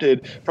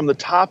corrupted from the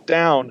top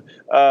down.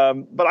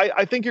 But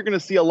I think you're going to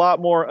see a lot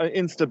more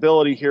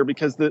instability here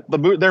because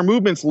their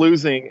movement's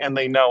losing, and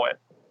they know it.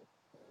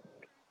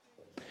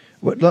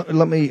 Well,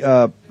 let me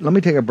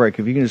take a break.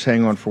 If you can just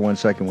hang on for 1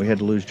 second. We had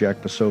to lose Jack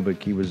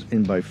Posobiec. He was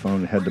in by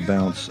phone, had to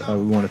bounce.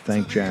 We want to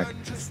thank Jack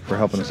for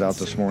helping us out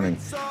this morning.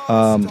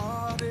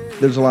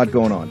 There's a lot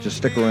going on. Just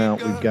stick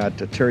around. We've got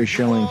Terry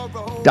Schilling.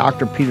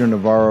 Dr. Peter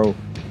Navarro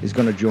is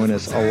going to join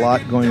us. A lot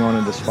going on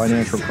in this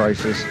financial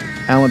crisis.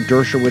 Alan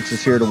Dershowitz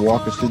is here to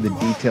walk us through the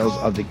details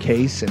of the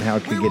case and how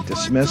it could get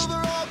dismissed.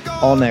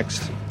 All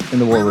next in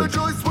the War Room.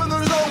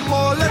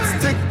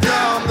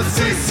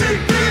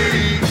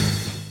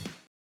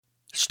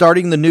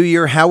 Starting the new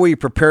year, how will you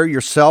prepare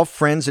yourself,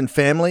 friends, and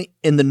family?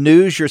 In the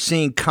news, you're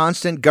seeing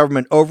constant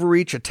government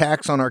overreach,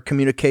 attacks on our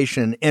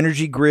communication and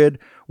energy grid,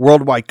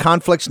 worldwide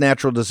conflicts,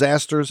 natural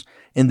disasters,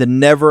 and the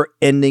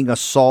never-ending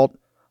assault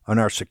on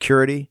our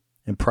security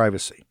and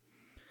privacy.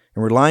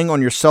 And relying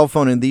on your cell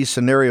phone in these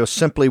scenarios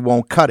simply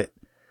won't cut it.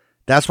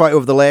 That's why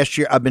over the last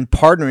year, I've been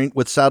partnering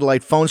with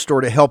Satellite Phone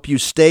Store to help you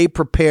stay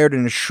prepared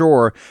and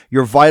ensure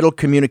your vital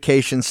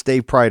communications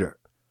stay brighter.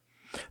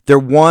 They're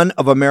one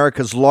of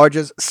America's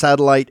largest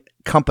satellite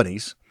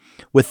companies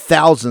with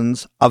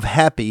thousands of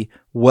happy,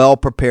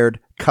 well-prepared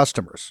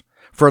customers.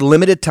 For a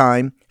limited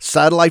time,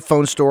 Satellite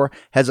Phone Store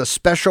has a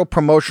special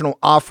promotional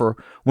offer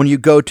when you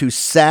go to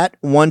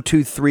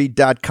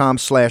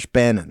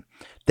sat123.com/Bannon.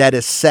 That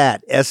is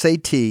sat,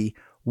 S-A-T,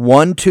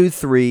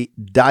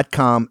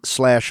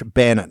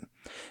 123.com/Bannon.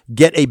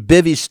 Get a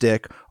Bivy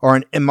stick or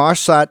an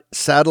Inmarsat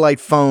satellite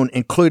phone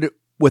included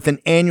with an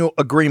annual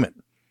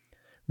agreement.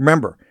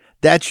 Remember,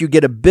 that's you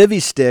get a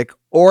Bivy stick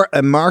or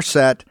a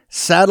Inmarsat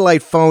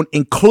satellite phone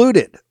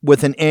included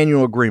with an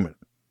annual agreement.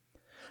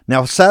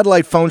 Now,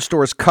 Satellite Phone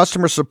Store's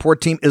customer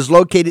support team is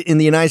located in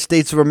the United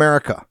States of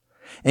America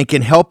and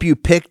can help you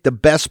pick the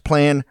best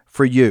plan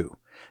for you.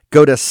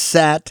 Go to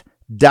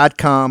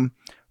sat.com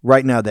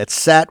right now. That's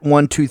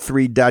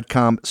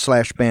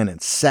sat123.com/Bannon.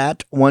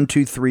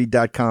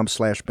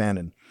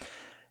 Sat123.com/Bannon.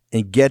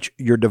 And get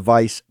your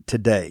device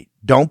today.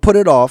 Don't put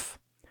it off.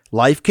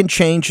 Life can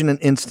change in an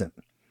instant.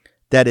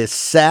 That is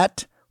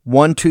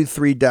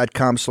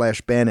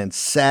sat123.com/Bannon.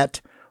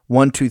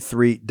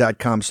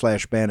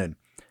 Sat123.com/Bannon.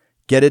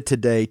 Get it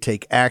today.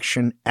 Take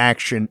action,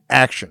 action,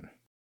 action.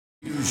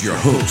 Here's your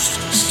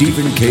host,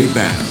 Stephen K.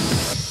 Bannon.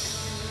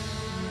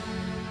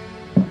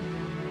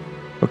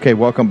 Okay,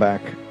 welcome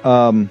back.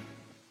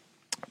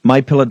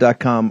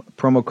 MyPillow.com,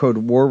 promo code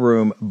War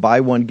Room, buy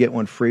one, get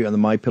one free on the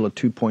MyPillow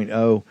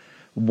 2.0.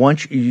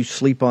 Once you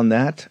sleep on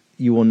that,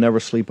 you will never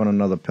sleep on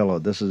another pillow.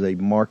 This is a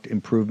marked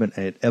improvement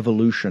and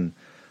evolution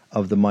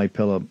of the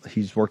MyPillow.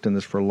 He's worked on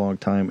this for a long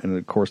time, and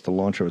of course the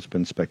launch of it's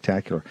been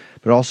spectacular.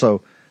 But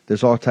also,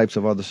 there's all types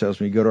of other sales.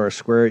 When you go to our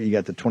square, you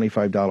got the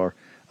 $25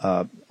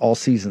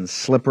 all-season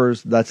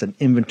slippers. That's an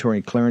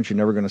inventory clearance. You're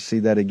never going to see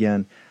that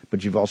again.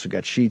 But you've also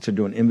got sheets that are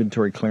doing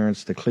inventory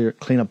clearance to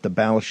clean up the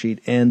balance sheet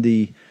and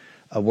the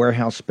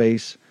warehouse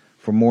space.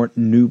 For more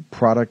new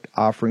product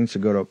offerings, so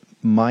go to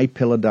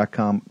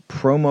MyPillow.com,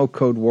 promo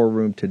code War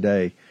Room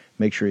today.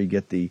 Make sure you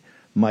get the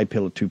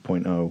MyPillow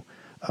 2.0.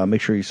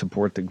 Make sure you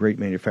support the great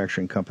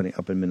manufacturing company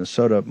up in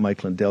Minnesota,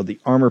 Mike Lindell, the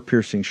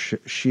armor-piercing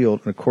shield,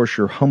 and, of course,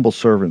 your humble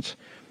servants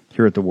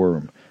here at the War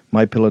Room.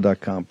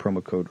 MyPillow.com,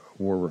 promo code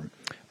War Room.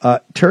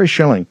 Terry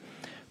Schilling,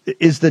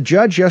 is the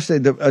judge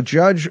yesterday, a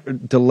judge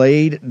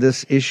delayed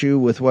this issue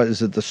with what?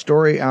 Is it the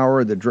story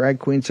hour, the drag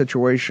queen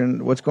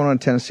situation? What's going on in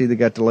Tennessee that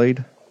got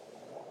delayed?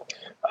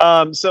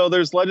 So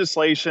there's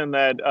legislation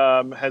that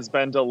has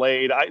been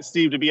delayed.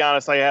 Steve, to be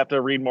honest, I have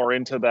to read more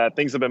into that.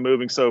 Things have been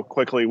moving so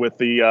quickly with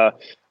the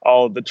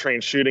all of the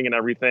train shooting and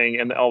everything,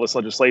 and all this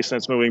legislation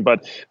that's moving.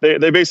 But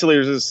they basically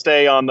just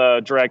stay on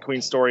the drag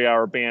queen story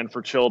hour ban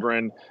for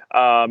children,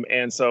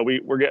 and so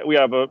we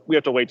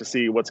have to wait to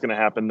see what's going to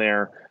happen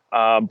there.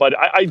 But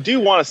I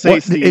do want to say,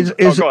 Steve,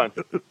 go on.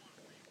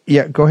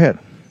 Yeah, go ahead.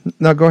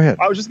 No, go ahead.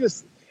 I was just going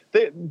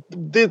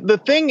to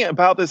the thing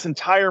about this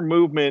entire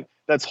movement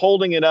that's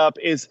holding it up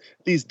is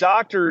these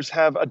doctors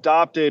have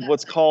adopted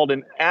what's called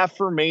an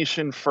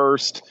affirmation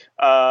first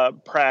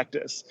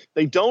practice.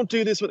 They don't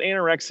do this with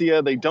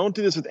anorexia. They don't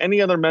do this with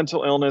any other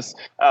mental illness,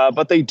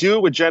 but they do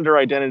it with gender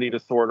identity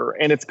disorder,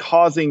 and it's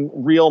causing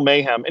real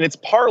mayhem. And it's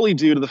partly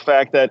due to the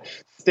fact that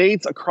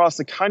states across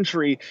the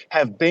country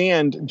have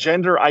banned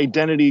gender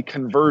identity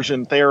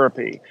conversion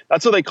therapy.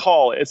 That's what they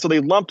call it. So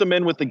they lumped them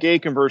in with the gay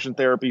conversion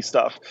therapy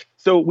stuff.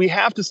 So we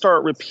have to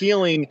start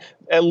repealing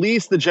at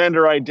least the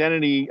gender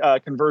identity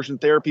conversion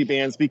therapy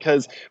bans,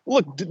 because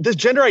look, this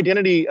gender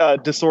identity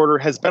disorder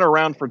has been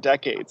around for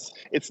decades.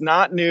 It's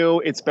not new.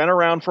 It's been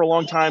around for a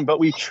long time, but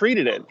we've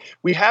treated it.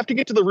 We have to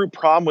get to the root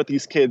problem with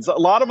these kids. A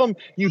lot of them,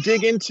 you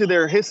dig into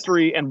their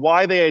history and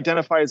why they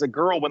identify as a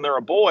girl when they're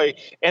a boy,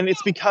 and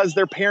it's because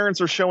their parents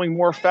are showing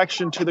more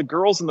affection to the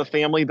girls in the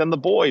family than the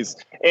boys,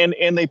 and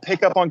they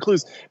pick up on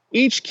clues.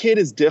 Each kid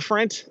is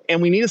different,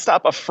 and we need to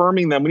stop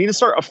affirming them. We need to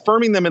start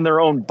affirming them in their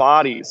own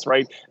bodies,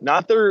 right?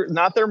 Not their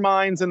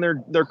minds and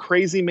their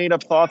crazy made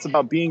up thoughts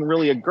about being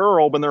really a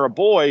girl when they're a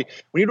boy.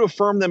 We need to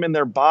affirm them in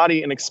their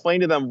body and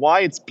explain to them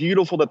why it's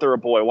beautiful that they're a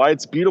boy, why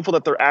it's beautiful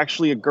that they're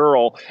actually a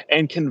girl,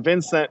 and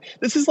convince them.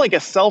 This is like a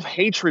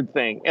self-hatred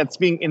thing. It's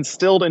being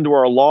instilled into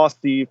our law,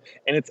 Steve,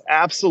 and it's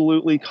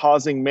absolutely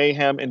causing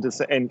mayhem and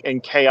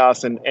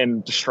chaos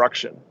and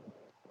destruction.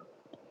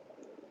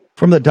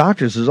 From the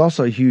doctors, there's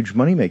also a huge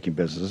money-making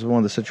business. This is one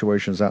of the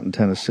situations out in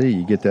Tennessee.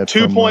 You get that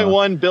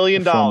 $2.1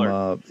 billion. $2.1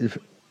 billion. It's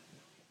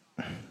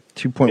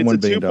a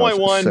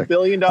 $2.1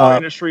 billion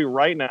industry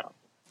right now.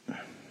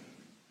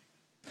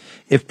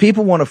 If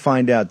people want to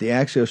find out, the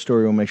Axios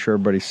story will make sure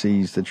everybody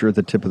sees that you're at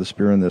the tip of the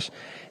spear in this.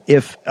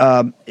 If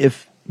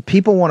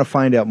people want to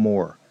find out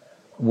more,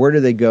 where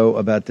do they go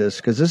about this?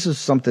 Because this is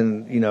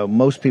something,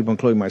 most people,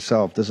 including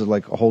myself, this is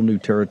like a whole new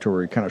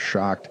territory. Kind of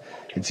shocked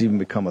it's even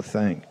become a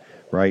thing.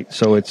 Right.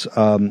 So it's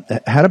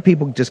how do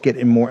people just get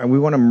in more? And we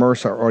want to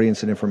immerse our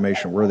audience in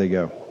information. Where do they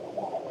go?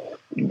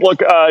 Look,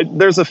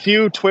 there's a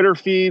few Twitter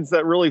feeds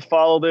that really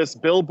follow this.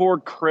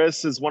 Billboard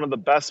Chris is one of the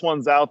best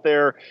ones out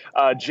there.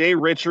 Jay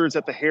Richards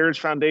at the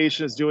Heritage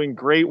Foundation is doing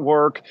great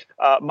work.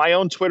 My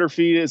own Twitter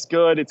feed is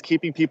good. It's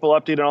keeping people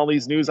updated on all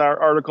these news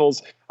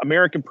articles.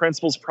 American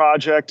Principles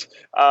Project,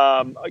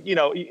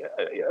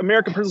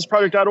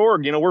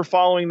 AmericanPrinciplesProject.org. We're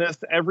following this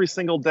every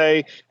single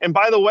day. And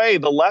by the way,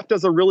 the left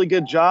does a really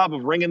good job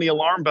of ringing the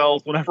alarm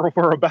bells whenever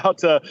we're about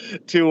to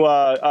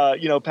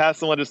pass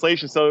some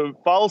legislation. So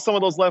follow some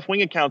of those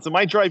left-wing accounts. It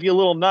might drive you a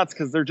little nuts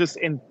because they're just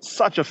in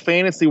such a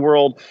fantasy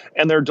world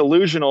and they're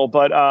delusional.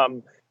 But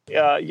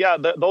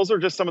those are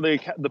just some of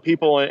the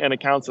people and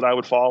accounts that I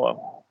would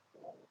follow.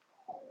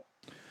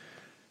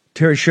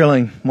 Terry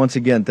Schilling, once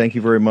again, thank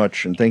you very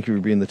much, and thank you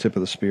for being the tip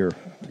of the spear,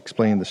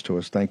 explaining this to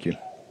us. Thank you.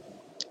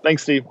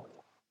 Thanks, Steve.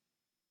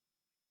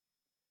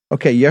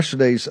 Okay,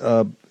 yesterday's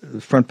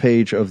front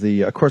page of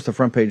the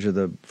front page of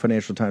the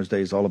Financial Times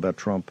Day is all about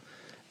Trump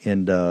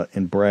and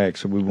Bragg,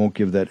 so we won't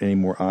give that any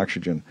more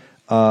oxygen.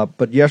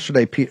 But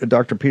yesterday,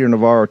 Dr. Peter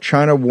Navarro,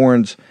 China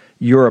warns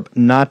Europe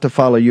not to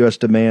follow U.S.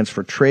 demands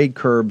for trade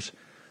curbs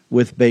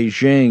with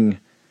Beijing.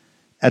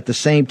 At the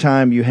same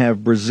time, you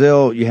have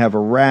Brazil, you have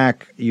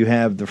Iraq, you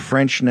have the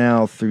French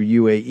now through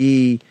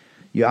UAE.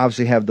 You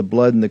obviously have the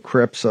blood and the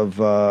crypts of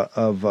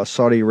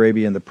Saudi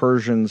Arabia and the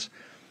Persians.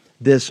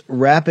 This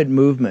rapid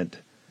movement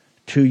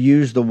to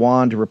use the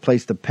yuan to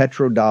replace the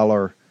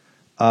petrodollar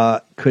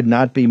could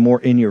not be more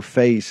in your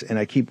face. And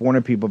I keep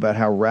warning people about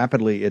how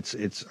rapidly it's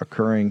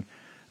occurring.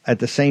 At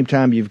the same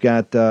time, you've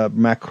got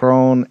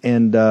Macron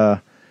and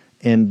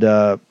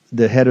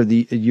the head of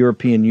the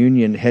European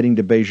Union heading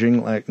to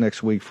Beijing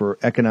next week for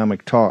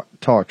economic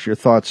talks. Your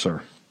thoughts,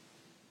 sir?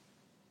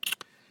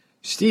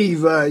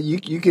 Steve,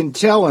 you can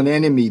tell an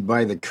enemy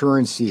by the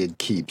currency it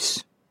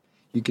keeps.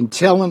 You can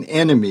tell an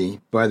enemy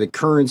by the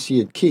currency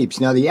it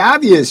keeps. Now, the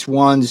obvious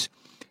ones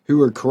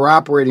who are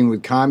cooperating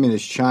with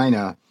Communist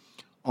China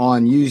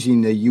on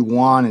using the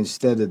yuan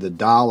instead of the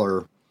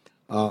dollar,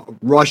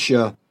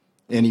 Russia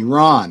and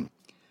Iran.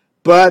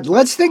 But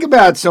let's think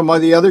about some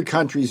of the other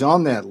countries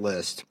on that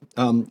list.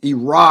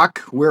 Iraq,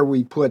 where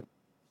we put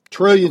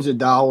trillions of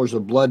dollars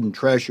of blood and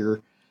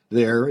treasure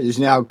there, is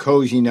now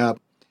cozying up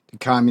to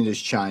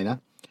Communist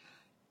China.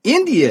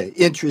 India,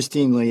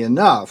 interestingly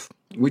enough,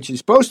 which is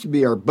supposed to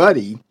be our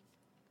buddy,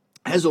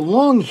 has a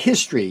long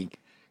history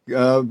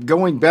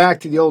going back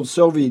to the old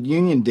Soviet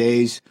Union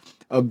days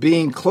of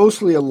being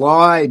closely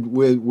allied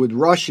with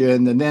Russia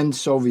and the then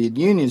Soviet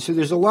Union. So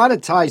there's a lot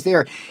of ties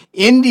there.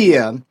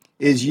 India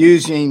is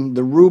using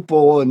the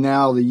ruble and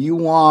now the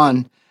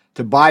yuan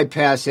to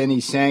bypass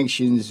any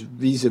sanctions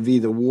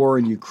vis-a-vis the war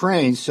in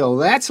Ukraine. So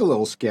that's a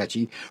little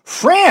sketchy.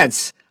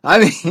 France,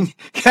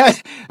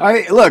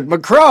 look,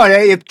 Macron,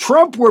 if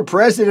Trump were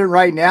president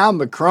right now,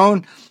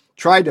 Macron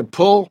tried to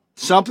pull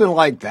something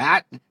like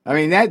that,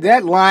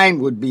 that line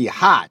would be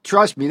hot.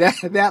 Trust me,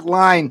 that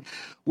line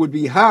would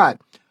be hot.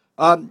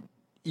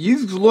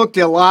 You've looked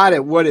a lot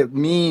at what it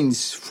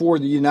means for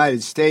the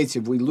United States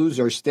if we lose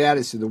our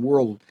status in the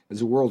world as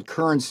a world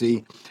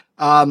currency.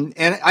 And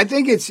I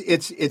think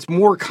it's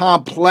more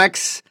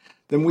complex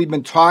than we've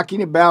been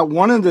talking about.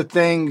 One of the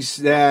things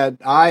that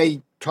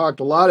I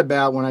talked a lot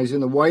about when I was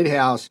in the White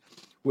House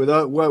with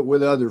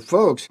other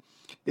folks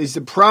is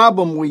the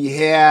problem we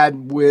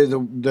had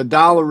with the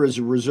dollar as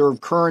a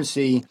reserve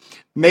currency,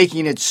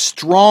 making it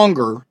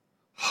stronger,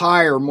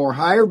 more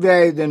higher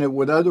value than it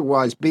would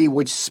otherwise be,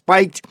 which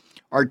spiked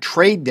our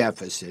trade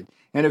deficit,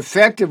 and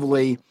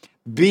effectively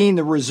being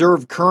the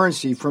reserve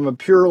currency from a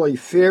purely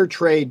fair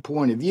trade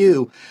point of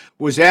view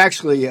was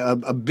actually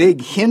a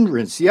big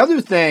hindrance. The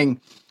other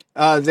thing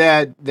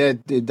that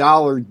the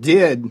dollar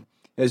did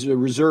as a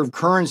reserve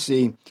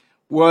currency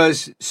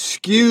was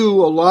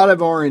skew a lot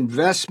of our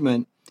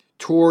investment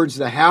towards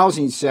the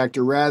housing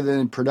sector rather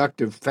than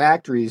productive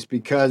factories,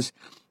 because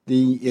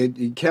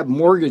it kept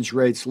mortgage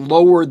rates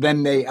lower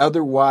than they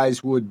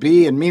otherwise would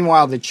be. And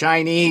meanwhile, the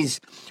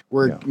Chinese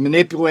were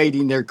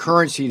manipulating their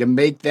currency to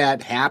make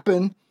that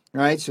happen,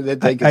 right? So that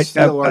they could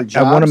steal our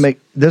jobs. I want to make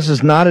this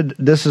is not a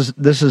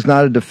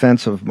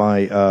defense of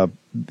my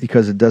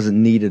because it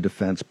doesn't need a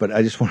defense, but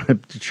I just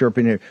want to chirp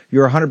in here.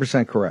 You're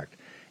 100% correct.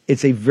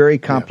 It's a very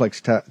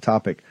complex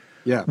topic.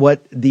 Yeah.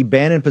 What the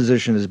Bannon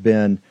position has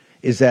been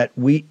is that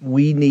we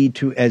need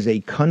to, as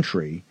a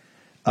country,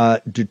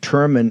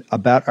 determine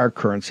about our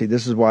currency.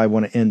 This is why I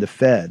want to end the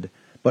Fed.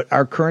 But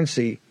our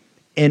currency,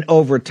 and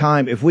over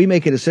time, if we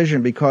make a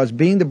decision, because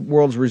being the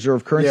world's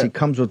reserve currency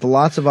comes with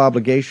lots of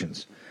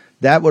obligations,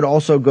 that would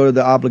also go to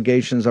the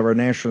obligations of our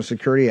national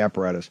security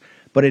apparatus.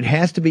 But it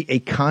has to be a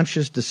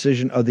conscious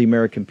decision of the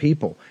American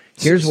people.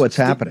 Here's what's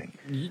happening.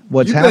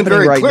 What's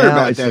happening right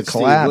now is the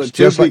collapse.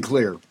 Just like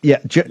clear.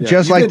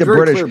 Just like the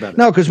British.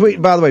 No, because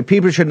by the way,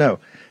 people should know.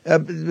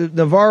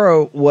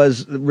 Navarro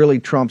was really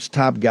Trump's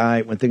top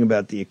guy when thinking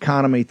about the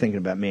economy, thinking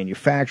about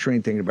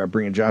manufacturing, thinking about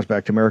bringing jobs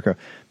back to America.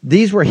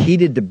 These were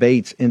heated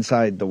debates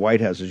inside the White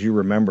House, as you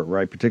remember,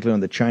 right? Particularly on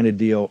the China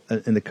deal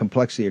and the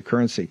complexity of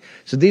currency.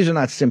 So these are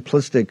not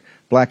simplistic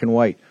black and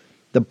white.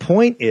 The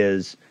point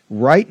is,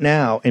 right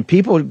now, and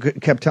people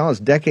kept telling us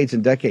decades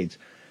and decades,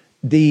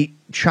 The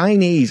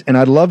Chinese, and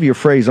I love your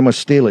phrase, I'm going to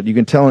steal it. You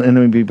can tell an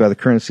enemy by the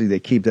currency they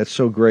keep. That's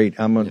so great.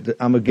 I'm going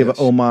to give an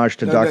homage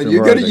to Dr.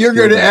 You're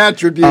going to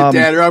attribute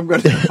that, or I'm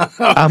going to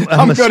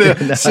I'm going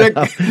to sick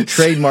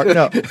trademark.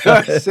 No,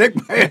 sick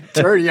my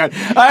attorney. I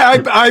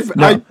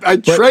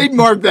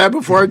trademarked that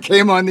before I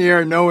came on the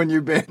air, knowing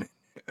you've been.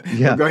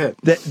 Yeah, go ahead.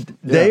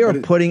 They are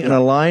putting an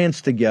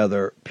alliance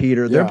together,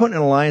 Peter. They're putting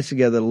an alliance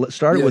together.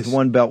 Started with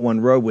One Belt,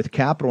 One Road with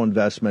capital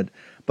investment,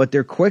 but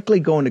they're quickly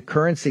going to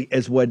currency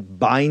as what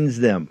binds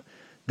them.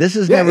 This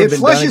has never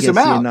been done against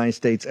the United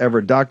States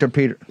ever. Dr.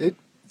 Peter. It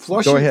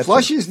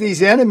flushes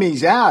these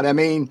enemies out. I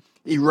mean,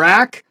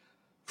 Iraq,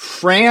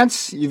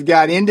 France, you've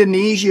got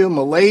Indonesia,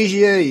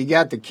 Malaysia, you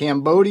got the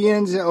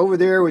Cambodians over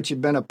there, which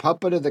have been a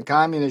puppet of the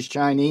communist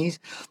Chinese.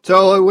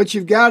 So what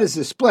you've got is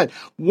a split.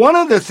 One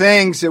of the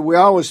things that we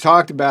always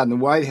talked about in the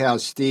White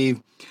House,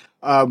 Steve,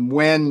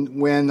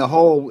 when the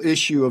whole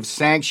issue of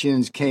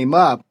sanctions came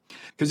up,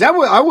 because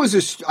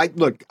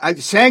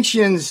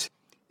sanctions,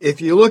 if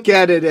you look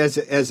at it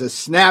as a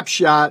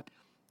snapshot,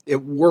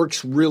 it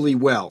works really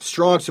well.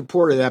 Strong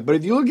support of that. But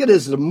if you look at it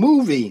as a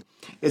movie,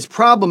 it's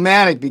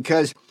problematic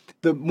because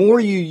the more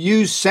you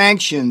use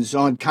sanctions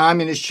on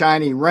communist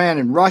China, Iran,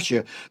 and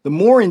Russia, the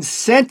more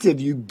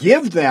incentive you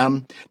give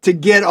them to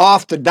get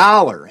off the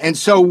dollar. And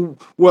so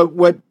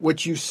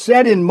what you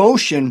set in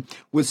motion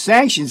with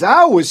sanctions, I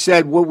always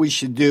said what we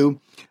should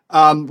do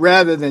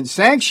rather than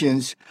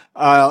sanctions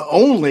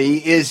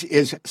only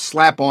is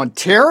slap on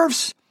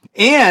tariffs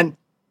and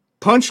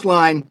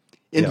punchline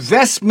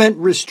investment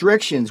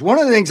restrictions. One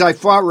of the things I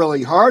fought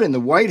really hard in the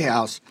White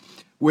House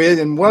with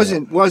and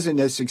wasn't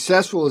as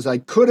successful as I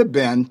could have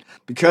been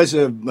because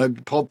of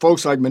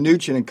folks like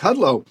Mnuchin and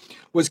Kudlow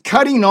was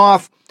cutting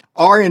off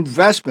our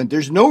investment.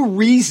 There's no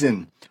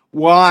reason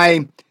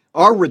why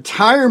our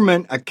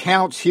retirement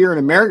accounts here in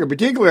America,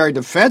 particularly our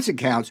defense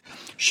accounts,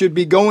 should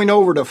be going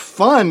over to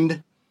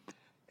fund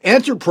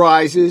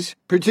enterprises,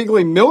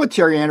 particularly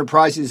military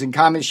enterprises in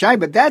communist China.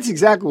 But that's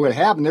exactly what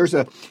happened. There's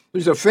a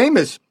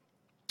famous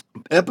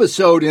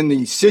episode in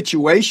the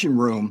Situation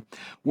Room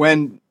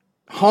when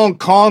Hong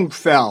Kong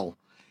fell.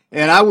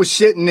 And I was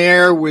sitting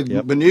there with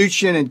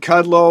Mnuchin and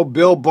Kudlow,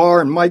 Bill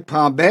Barr, and Mike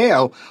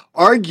Pompeo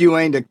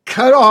arguing to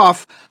cut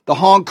off the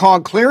Hong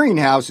Kong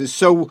clearinghouses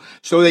so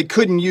they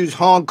couldn't use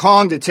Hong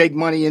Kong to take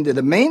money into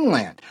the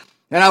mainland.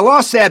 And I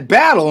lost that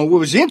battle. And what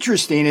was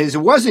interesting is it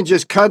wasn't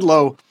just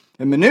Kudlow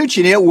and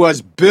Mnuchin, it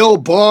was Bill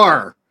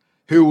Barr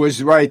who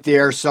was right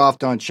there,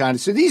 soft on China.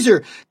 So these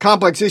are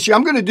complex issues.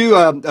 I'm going to do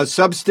a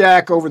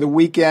Substack over the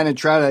weekend and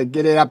try to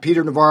get it out,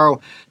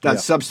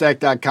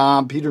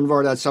 peternavarro.substack.com,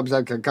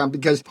 peternavarro.substack.com,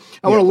 because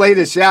I want to lay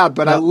this out.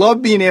 But I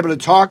love being able to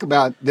talk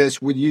about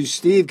this with you,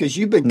 Steve, because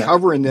you've been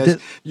covering this.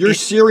 Your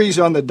series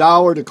on the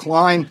dollar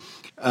decline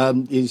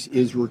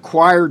is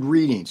required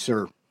reading,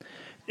 sir.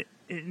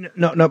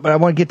 No, but I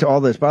want to get to all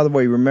this. By the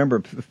way,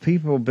 remember, if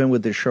people have been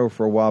with this show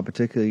for a while,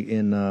 particularly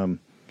in the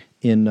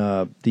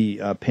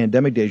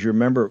pandemic days. You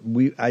remember,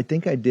 I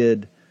think I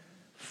did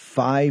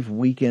 5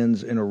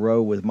 weekends in a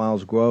row with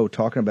Miles Guo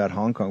talking about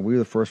Hong Kong. We were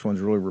the first ones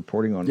really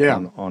reporting on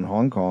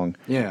Hong Kong.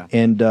 Yeah.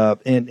 And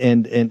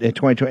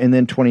 2020, and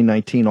then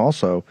 2019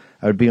 also,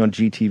 I would be on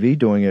GTV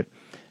doing it.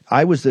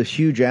 I was the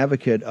huge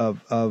advocate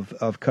of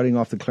cutting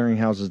off the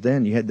clearinghouses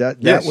then. You had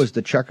that was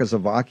the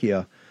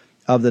Czechoslovakia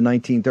of the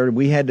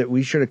 1930s.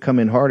 We should have come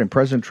in hard, and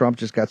President Trump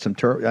just got some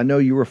I know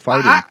you were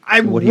fighting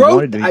what he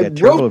wanted to do. I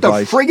wrote the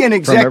friggin'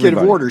 executive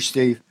order,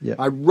 Steve. Yeah.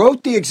 I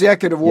wrote the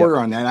executive order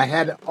on that. I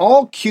had it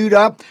all queued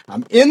up.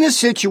 I'm in the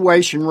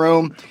Situation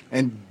Room,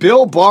 and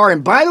Bill Barr,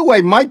 and by the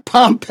way, Mike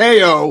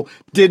Pompeo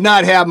did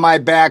not have my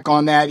back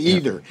on that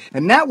either.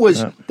 And that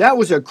was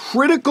a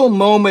critical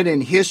moment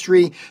in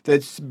history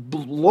that's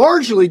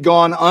largely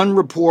gone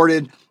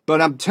unreported. But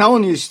I'm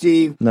telling you,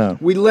 Steve,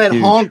 we let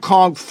Hong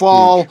Kong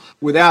fall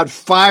without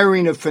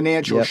firing a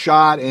financial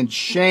shot, and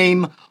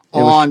shame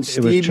on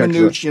Steve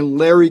Mnuchin,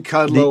 Larry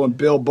Kudlow, and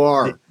Bill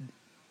Barr.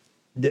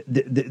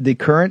 The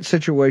current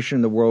situation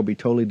in the world would be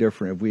totally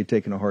different if we had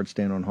taken a hard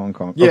stand on Hong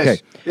Kong.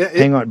 Yes. Okay,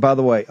 hang on. By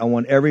the way, I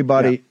want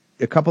everybody,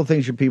 a couple of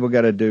things you people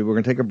got to do. We're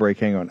going to take a break.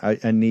 Hang on.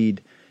 I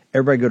need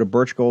everybody go to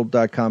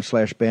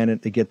birchgold.com/Bannon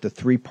to get the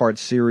 3-part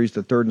series,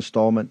 the 3rd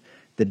installment,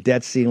 the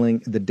debt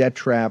ceiling, the debt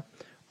trap,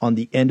 on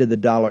the end of the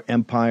dollar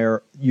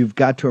empire. You've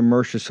got to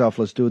immerse yourself.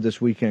 Let's do it this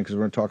weekend because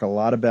we're going to talk a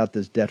lot about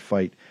this debt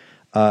fight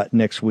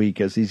next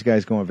week as these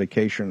guys go on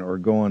vacation or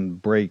go on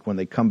break. When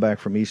they come back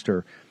from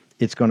Easter,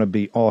 it's going to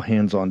be all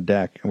hands on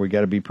deck, and we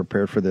got to be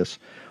prepared for this.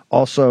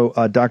 Also,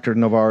 Dr.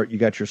 Navarro, you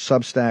got your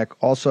Substack.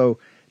 Also,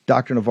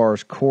 Dr.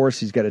 Navarro's course.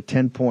 He's got a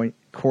 10-point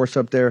course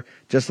up there,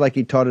 just like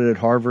he taught it at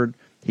Harvard.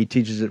 He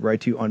teaches it right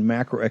to you on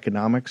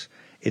macroeconomics.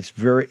 It's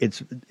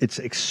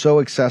so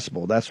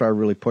accessible. That's why I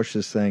really push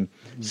this thing.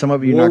 Some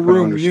of you are not going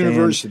to understand.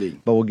 University.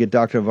 But we'll get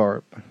Dr.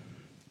 Navarro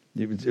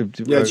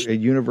a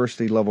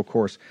university level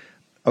course.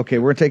 Okay,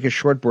 we're going to take a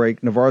short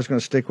break. Navarro's going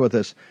to stick with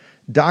us.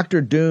 Dr.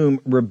 Doom,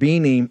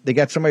 Rabini, they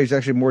got somebody who's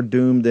actually more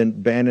doomed than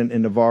Bannon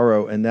and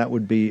Navarro, and that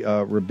would be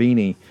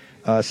Rabini,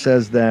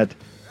 says that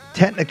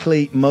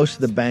Technically, most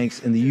of the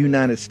banks in the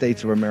United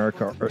States of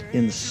America are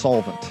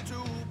insolvent.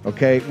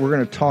 Okay, we're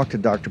going to talk to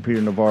Dr.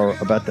 Peter Navarro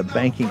about the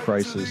banking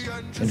crisis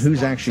and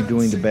who's actually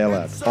doing the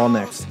bailout. All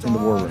next in the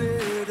War Room.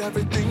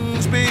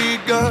 Everything's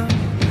begun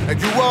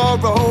and you are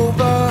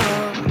over,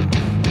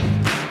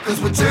 'cause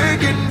we're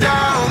taking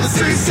down the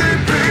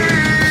CCP.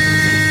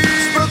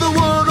 Spread the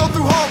word all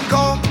through Hong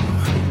Kong.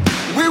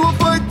 We will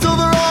fight till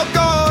they're all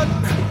gone.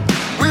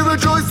 We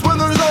rejoice when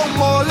there's no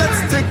more.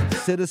 Let's take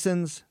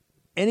Citizens,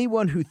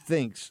 anyone who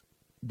thinks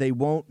they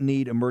won't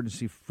need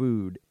emergency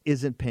food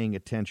isn't paying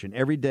attention.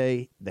 Every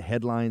day, the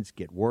headlines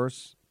get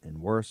worse and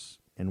worse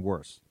and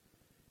worse.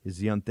 Is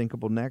the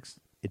unthinkable next?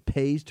 It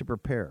pays to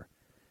prepare.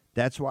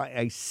 That's why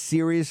I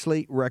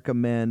seriously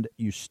recommend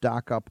you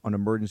stock up on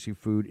emergency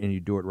food and you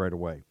do it right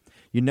away.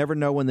 You never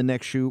know when the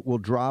next shoe will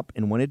drop,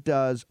 and when it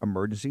does,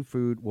 emergency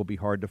food will be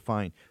hard to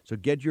find. So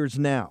get yours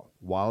now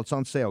while it's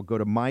on sale. Go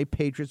to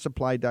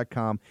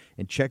mypatriotsupply.com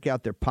and check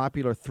out their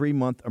popular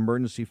 3-month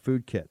emergency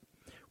food kit.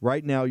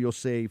 Right now, you'll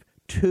save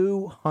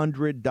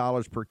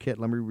 $200 per kit.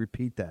 Let me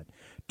repeat that.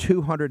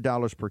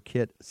 $200 per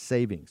kit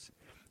savings.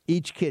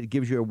 Each kit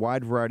gives you a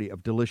wide variety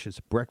of delicious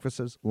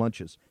breakfasts,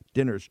 lunches,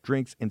 dinners,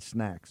 drinks, and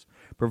snacks,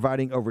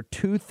 providing over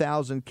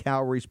 2,000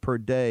 calories per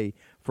day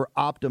for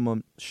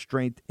optimum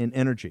strength and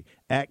energy.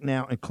 Act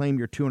now and claim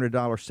your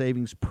 $200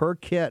 savings per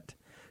kit.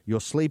 You'll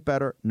sleep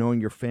better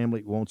knowing your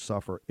family won't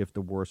suffer if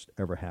the worst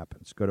ever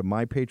happens. Go to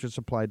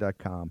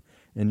mypatriotsupply.com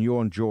and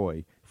you'll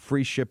enjoy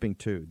free shipping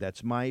too.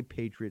 That's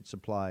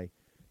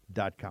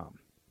mypatriotsupply.com.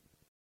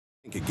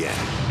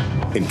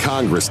 Again. In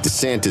Congress,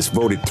 DeSantis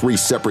voted 3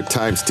 separate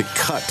times to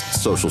cut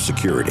Social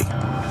Security.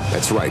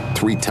 That's right,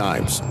 3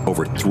 times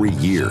over 3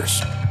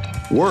 years.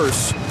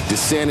 Worse,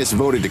 DeSantis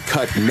voted to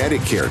cut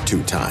Medicare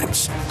 2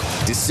 times.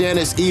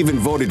 DeSantis even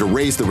voted to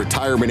raise the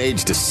retirement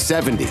age to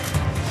 70.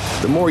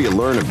 The more you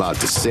learn about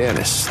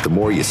DeSantis, the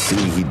more you see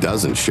he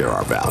doesn't share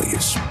our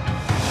values.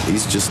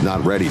 He's just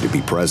not ready to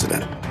be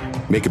president.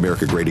 Make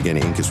America Great Again,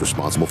 Inc. is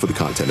responsible for the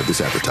content of this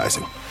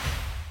advertising.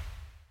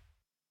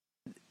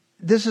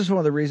 This is one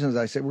of the reasons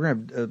I said we're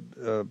going to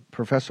have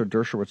Professor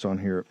Dershowitz on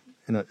here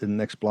in the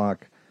next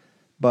block.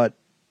 But,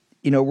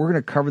 we're going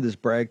to cover this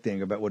Bragg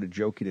thing about what a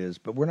joke it is,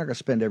 but we're not going to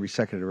spend every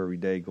second of every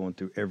day going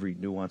through every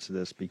nuance of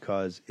this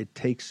because it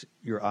takes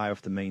your eye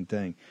off the main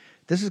thing.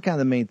 This is kind of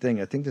the main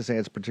thing. I think this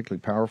ad's particularly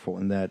powerful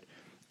in that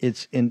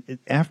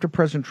after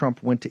President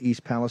Trump went to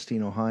East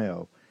Palestine,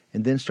 Ohio,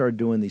 and then started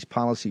doing these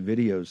policy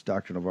videos,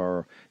 Dr.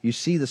 Navarro, you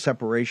see the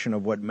separation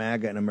of what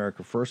MAGA and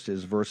America First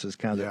is versus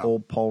kind of the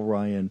old Paul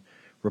Ryan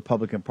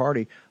Republican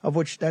Party, of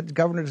which that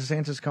Governor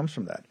DeSantis comes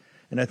from that.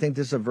 And I think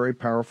this is a very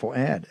powerful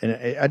ad.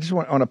 And I just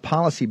want, on a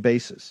policy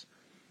basis,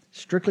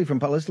 strictly from,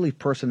 let's leave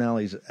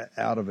personalities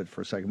out of it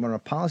for a second, but on a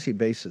policy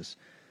basis,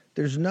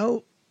 there's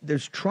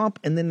Trump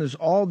and then there's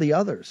all the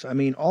others. I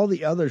mean, all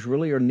the others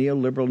really are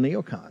neoliberal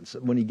neocons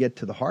when you get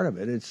to the heart of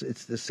it.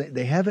 It's the same.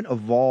 They haven't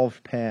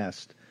evolved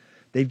past.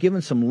 They've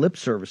given some lip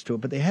service to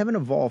it, but they haven't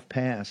evolved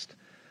past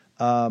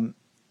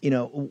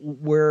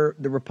where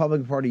the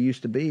Republican Party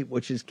used to be,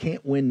 which is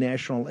can't win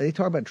national. They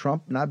talk about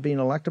Trump not being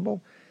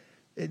electable.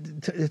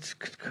 It's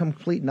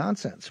complete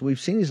nonsense. We've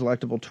seen he's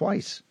electable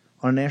twice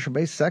on a national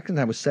basis. Second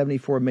time was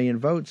 74 million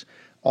votes.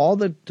 All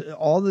the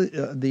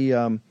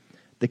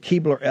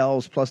Keebler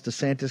L's plus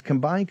DeSantis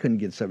combined couldn't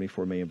get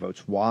 74 million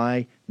votes.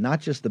 Why? Not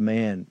just the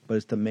man, but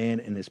it's the man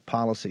and his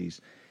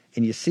policies.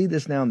 And you see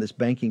this now in this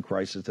banking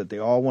crisis that they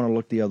all want to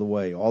look the other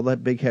way. All the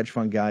big hedge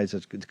fund guys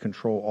that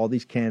control all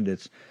these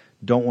candidates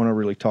don't want to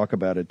really talk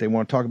about it. They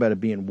want to talk about it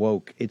being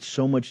woke. It's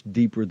so much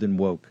deeper than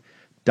woke.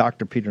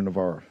 Dr. Peter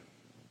Navarro.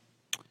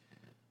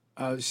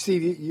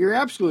 Steve, you're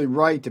absolutely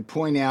right to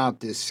point out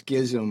this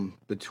schism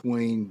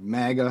between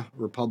MAGA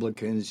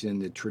Republicans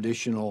and the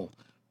traditional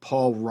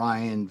Paul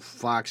Ryan,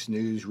 Fox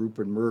News,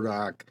 Rupert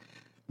Murdoch,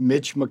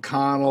 Mitch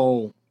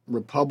McConnell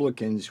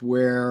Republicans,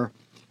 where,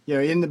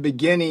 in the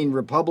beginning,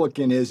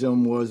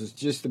 Republicanism was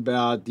just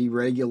about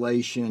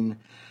deregulation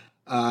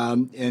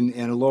and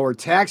a lower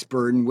tax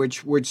burden,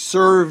 which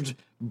served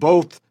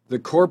both the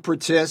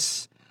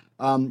corporatists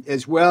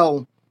as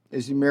well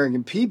as the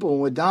American people.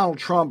 And what Donald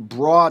Trump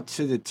brought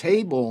to the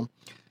table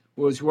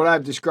was what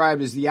I've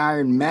described as the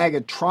iron MAGA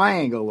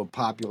triangle of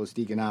populist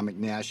economic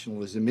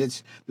nationalism.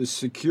 It's the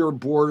secure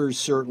borders,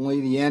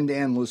 certainly, the end to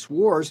endless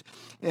wars.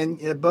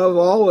 And above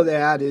all of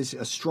that is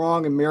a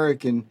strong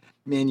American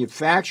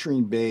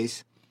manufacturing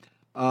base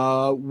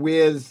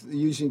with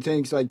using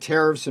things like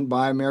tariffs and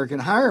buy American,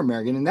 hire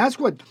American. And that's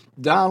what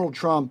Donald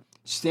Trump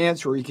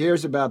stands for. He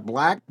cares about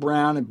black,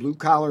 brown, and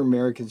blue-collar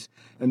Americans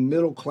and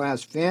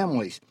middle-class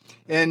families.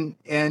 And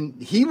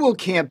he will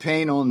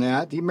campaign on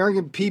that. The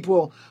American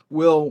people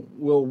will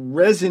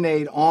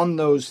resonate on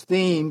those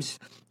themes,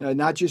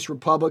 not just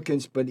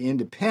Republicans, but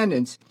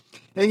independents.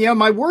 And,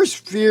 my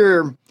worst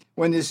fear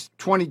when this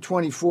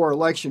 2024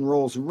 election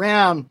rolls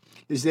around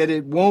is that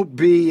it won't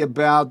be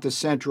about the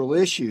central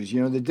issues.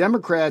 The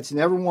Democrats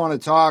never want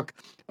to talk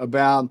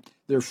about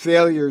their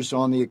failures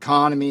on the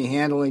economy,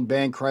 handling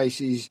bank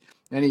crises,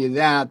 any of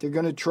that. They're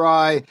going to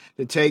try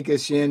to take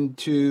us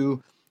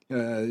into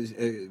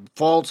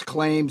false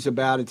claims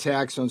about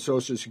attacks on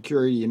Social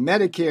Security and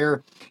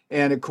Medicare,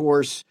 and of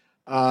course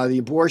the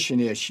abortion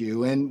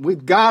issue. And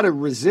we've got to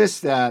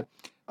resist that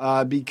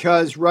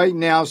because right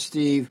now,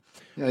 Steve,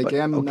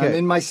 I'm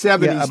in my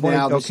 70s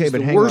now. This is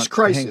the worst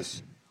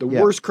crisis. The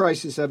worst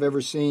crisis I've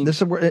ever seen in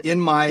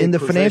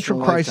the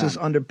financial crisis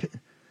lifetime.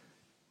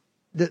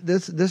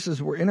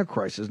 We're in a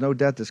crisis. No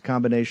doubt this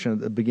combination of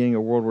the beginning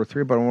of World War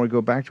III, but I want to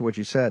go back to what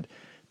you said.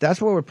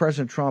 That's what with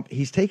President Trump,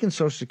 he's taken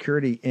Social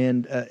Security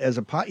and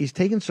he's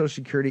taken Social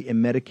Security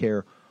and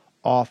Medicare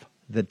off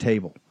the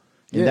table.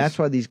 And that's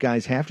why these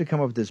guys have to come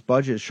up with this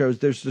budget. It shows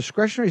there's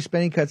discretionary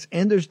spending cuts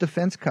and there's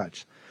defense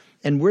cuts.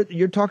 And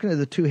you're talking to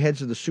the two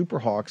heads of the super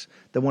hawks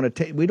that want to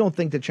take. We don't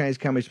think the Chinese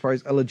Communist Party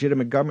is a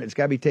legitimate government. It's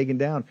got to be taken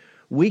down.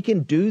 We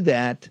can do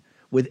that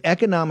with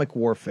economic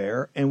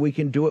warfare, and we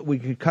can do it. We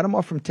can cut them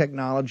off from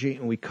technology,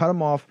 and we cut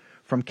them off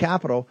from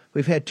capital.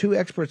 We've had two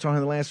experts on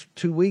in the last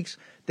 2 weeks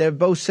that have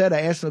both said,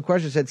 I asked them the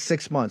question, said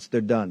 6 months, they're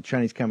done,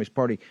 Chinese Communist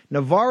Party.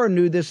 Navarro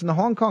knew this in the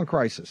Hong Kong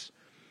crisis.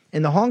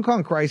 In the Hong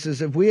Kong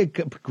crisis, if we had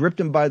gripped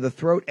them by the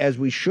throat, as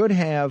we should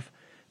have,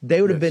 they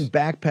would have been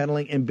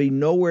backpedaling and be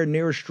nowhere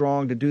near as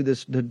strong to do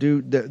this, to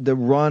do the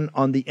run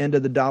on the end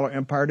of the dollar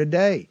empire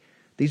today.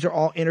 These are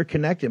all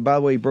interconnected. By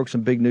the way, you broke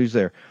some big news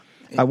there.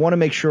 I want to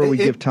make sure we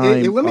give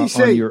time Go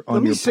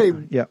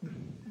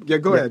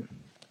ahead.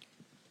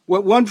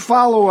 Well, one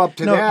follow-up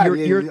to that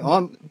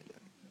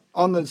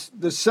on the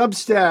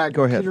Substack,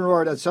 go ahead.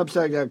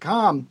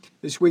 PeterNavarro.substack.com,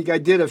 this week I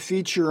did a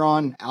feature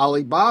on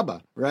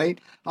Alibaba, right?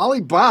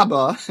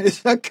 Alibaba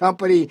is a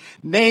company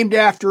named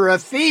after a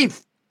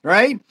thief.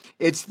 Right?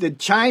 It's the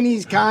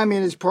Chinese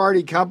Communist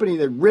Party company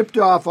that ripped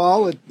off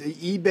all the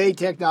eBay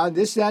technology,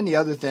 this, that, and the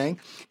other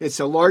thing. It's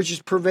the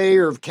largest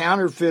purveyor of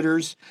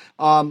counterfeiters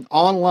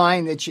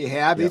online that you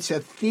have. Yep. It's a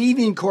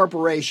thieving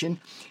corporation.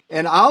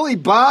 And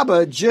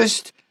Alibaba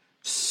just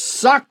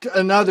sucked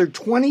another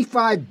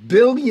 $25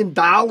 billion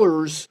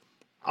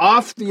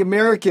off the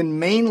American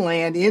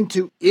mainland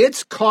into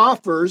its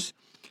coffers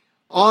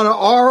on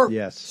our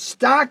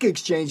stock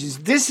exchanges.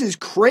 This is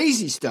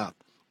crazy stuff.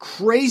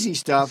 Crazy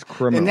stuff,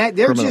 and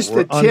they're just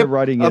the tip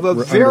of a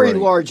very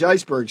large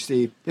iceberg,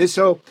 Steve. And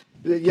so,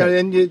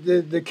 and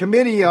the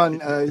committee on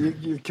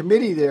your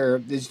committee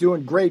there is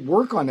doing great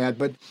work on that.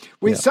 But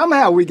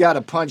somehow we got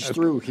to punch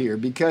through here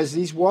because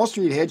these Wall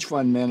Street hedge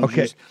fund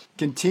managers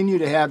continue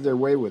to have their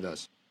way with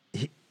us.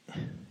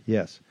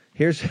 Yes,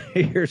 here's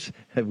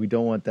we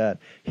don't want that.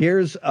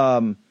 Here's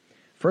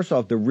first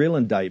off the real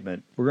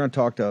indictment. We're going to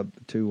talk to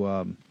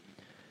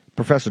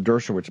Professor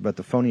Dershowitz about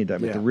the phony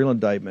indictment, the real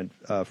indictment.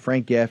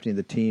 Frank Gaffney and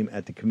the team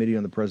at the Committee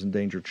on the Present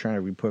Danger of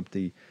China, we put up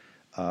the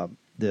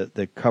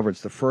cover. It's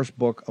the first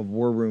book of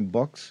War Room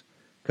books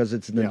because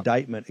it's an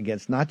indictment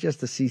against not just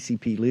the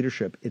CCP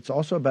leadership. It's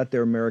also about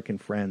their American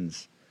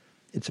friends.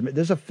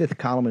 There's a fifth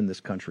column in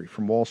this country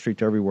from Wall Street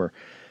to everywhere.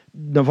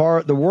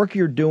 Navarro, the work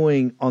you're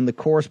doing on the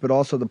course, but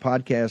also the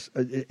podcast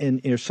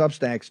in your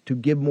Substacks to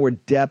give more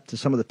depth to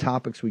some of the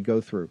topics we go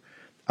through.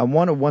 I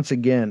want to once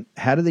again,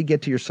 how do they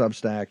get to your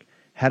Substack?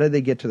 How do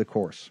they get to the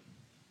course?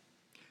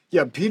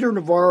 Yeah,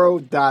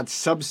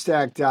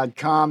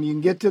 PeterNavarro.substack.com. You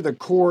can get to the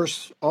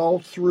course all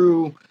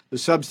through the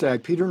Substack,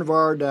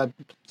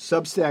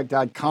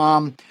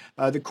 PeterNavarro.substack.com.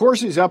 The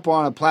course is up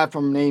on a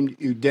platform named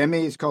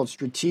Udemy. It's called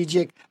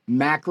Strategic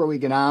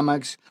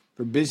Macroeconomics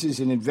for Business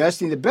and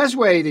Investing. The best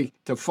way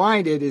to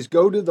find it is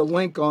go to the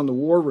link on the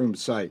War Room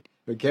site.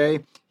 Okay,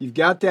 you've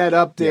got that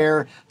up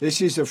there. Yeah. This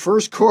is the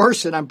first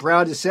course, and I'm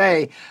proud to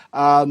say,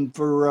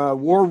 for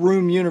War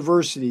Room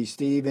University,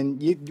 Steve.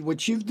 And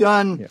what you've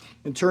done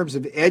in terms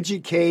of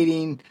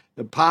educating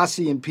the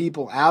posse and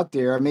people out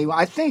there, I mean,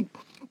 I think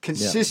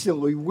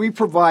consistently we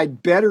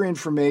provide better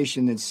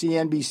information than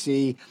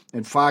CNBC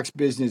and Fox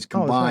Business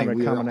combined.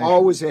 We are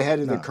always ahead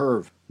of the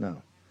curve.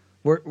 No.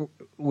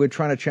 We're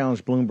trying to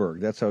challenge Bloomberg.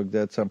 That's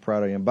how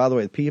proud I am. By the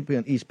way, the people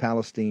in East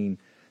Palestine,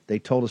 they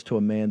told us to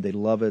a man, they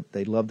love it.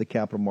 They love the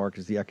capital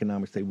markets, the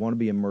economics. They want to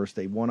be immersed.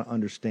 They want to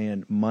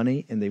understand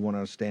money, and they want to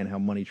understand how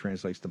money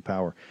translates to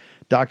power.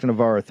 Dr.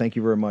 Navarro, thank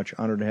you very much.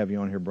 Honored to have you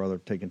on here, brother,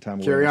 taking time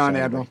away. Carry on,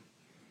 Admiral.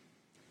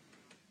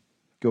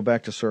 Go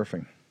back to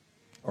surfing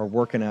or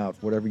working out,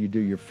 whatever you do,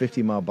 your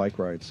 50-mile bike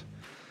rides.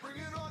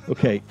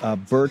 Okay,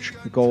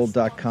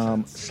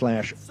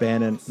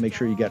 birchgold.com/Bannon. Make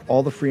sure you get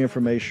all the free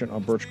information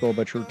on Birch Gold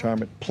about your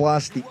retirement,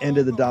 plus the end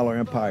of the dollar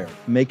empire.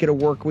 Make it a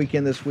work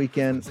weekend this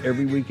weekend.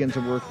 Every weekend's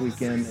a work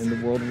weekend in the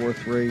World War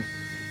III.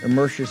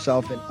 Immerse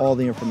yourself in all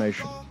the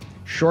information.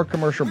 Short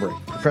commercial break.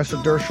 Professor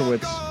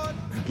Dershowitz,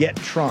 Get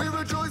Trump,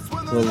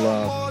 will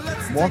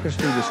walk us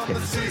through this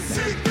case.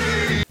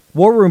 Next.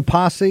 War Room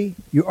Posse,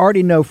 you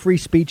already know free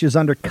speech is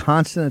under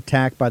constant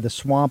attack by the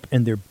swamp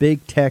and their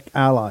big tech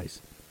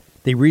allies.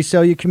 They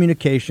resell your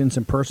communications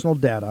and personal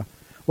data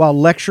while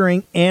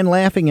lecturing and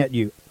laughing at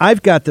you.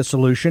 I've got the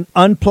solution.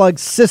 Unplugged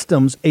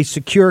Systems, a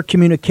secure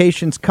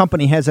communications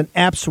company, has an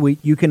app suite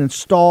you can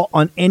install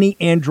on any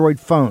Android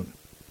phone,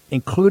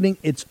 including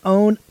its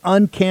own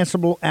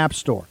uncancelable app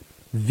store,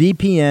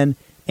 VPN,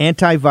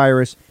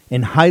 antivirus,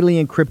 and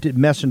highly encrypted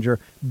messenger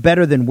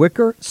better than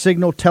Wicker,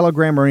 Signal,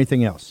 Telegram, or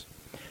anything else.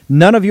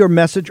 None of your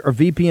message or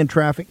VPN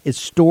traffic is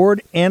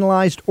stored,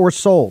 analyzed, or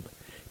sold.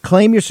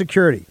 Claim your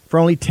security for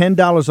only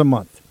 $10 a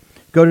month.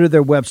 Go to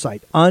their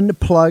website,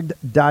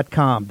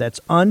 unplugged.com. That's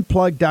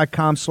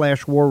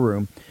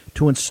unplugged.com/warroom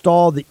to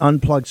install the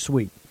Unplugged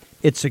suite.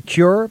 It's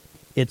secure,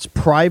 it's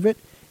private,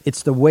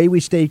 it's the way we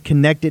stay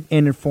connected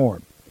and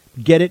informed.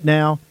 Get it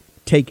now.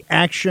 Take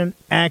action,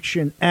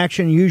 action,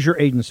 action. Use your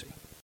agency.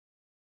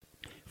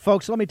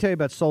 Folks, let me tell you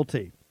about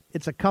Solti.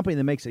 It's a company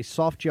that makes a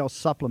soft gel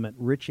supplement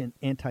rich in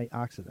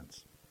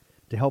antioxidants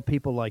to help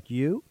people like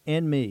you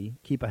and me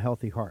keep a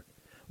healthy heart.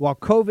 While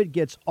COVID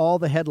gets all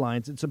the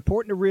headlines, it's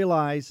important to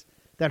realize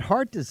that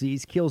heart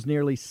disease kills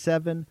nearly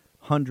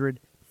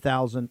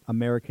 700,000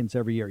 Americans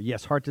every year.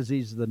 Yes, heart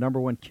disease is the number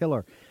one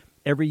killer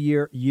every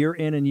year, year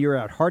in and year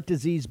out. Heart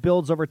disease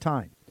builds over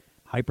time.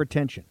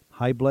 Hypertension,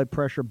 high blood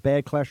pressure,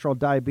 bad cholesterol,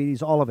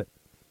 diabetes, all of it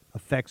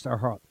affects our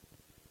heart.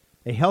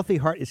 A healthy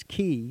heart is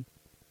key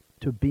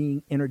to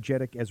being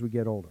energetic as we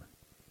get older.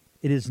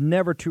 It is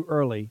never too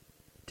early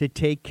to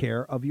take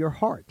care of your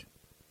heart.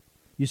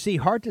 You see,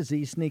 heart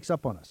disease sneaks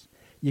up on us.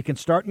 You can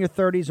start in your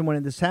 30s, and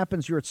when this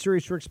happens, you're at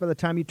serious risk by the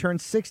time you turn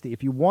 60.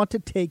 If you want to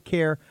take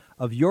care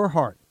of your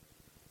heart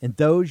and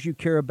those you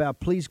care about,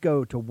 please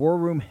go to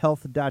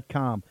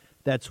warroomhealth.com.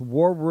 That's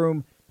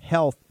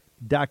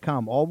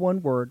warroomhealth.com. All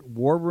one word,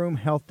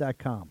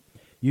 warroomhealth.com.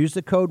 Use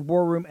the code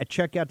WARROOM at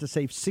checkout to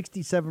save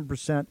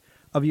 67%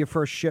 of your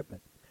first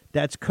shipment.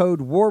 That's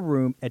code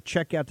WARROOM at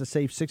checkout to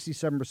save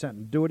 67%.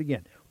 And do it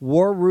again.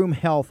 Warroom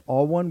Health,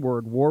 all one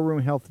word,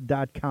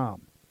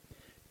 warroomhealth.com.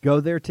 Go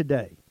there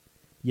today.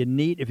 You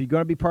need, if you're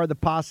going to be part of the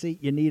posse,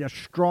 you need a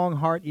strong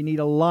heart. You need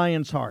a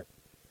lion's heart.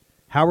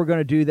 How we're going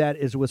to do that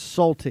is with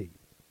Solti.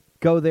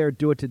 Go there,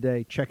 do it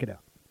today. Check it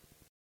out.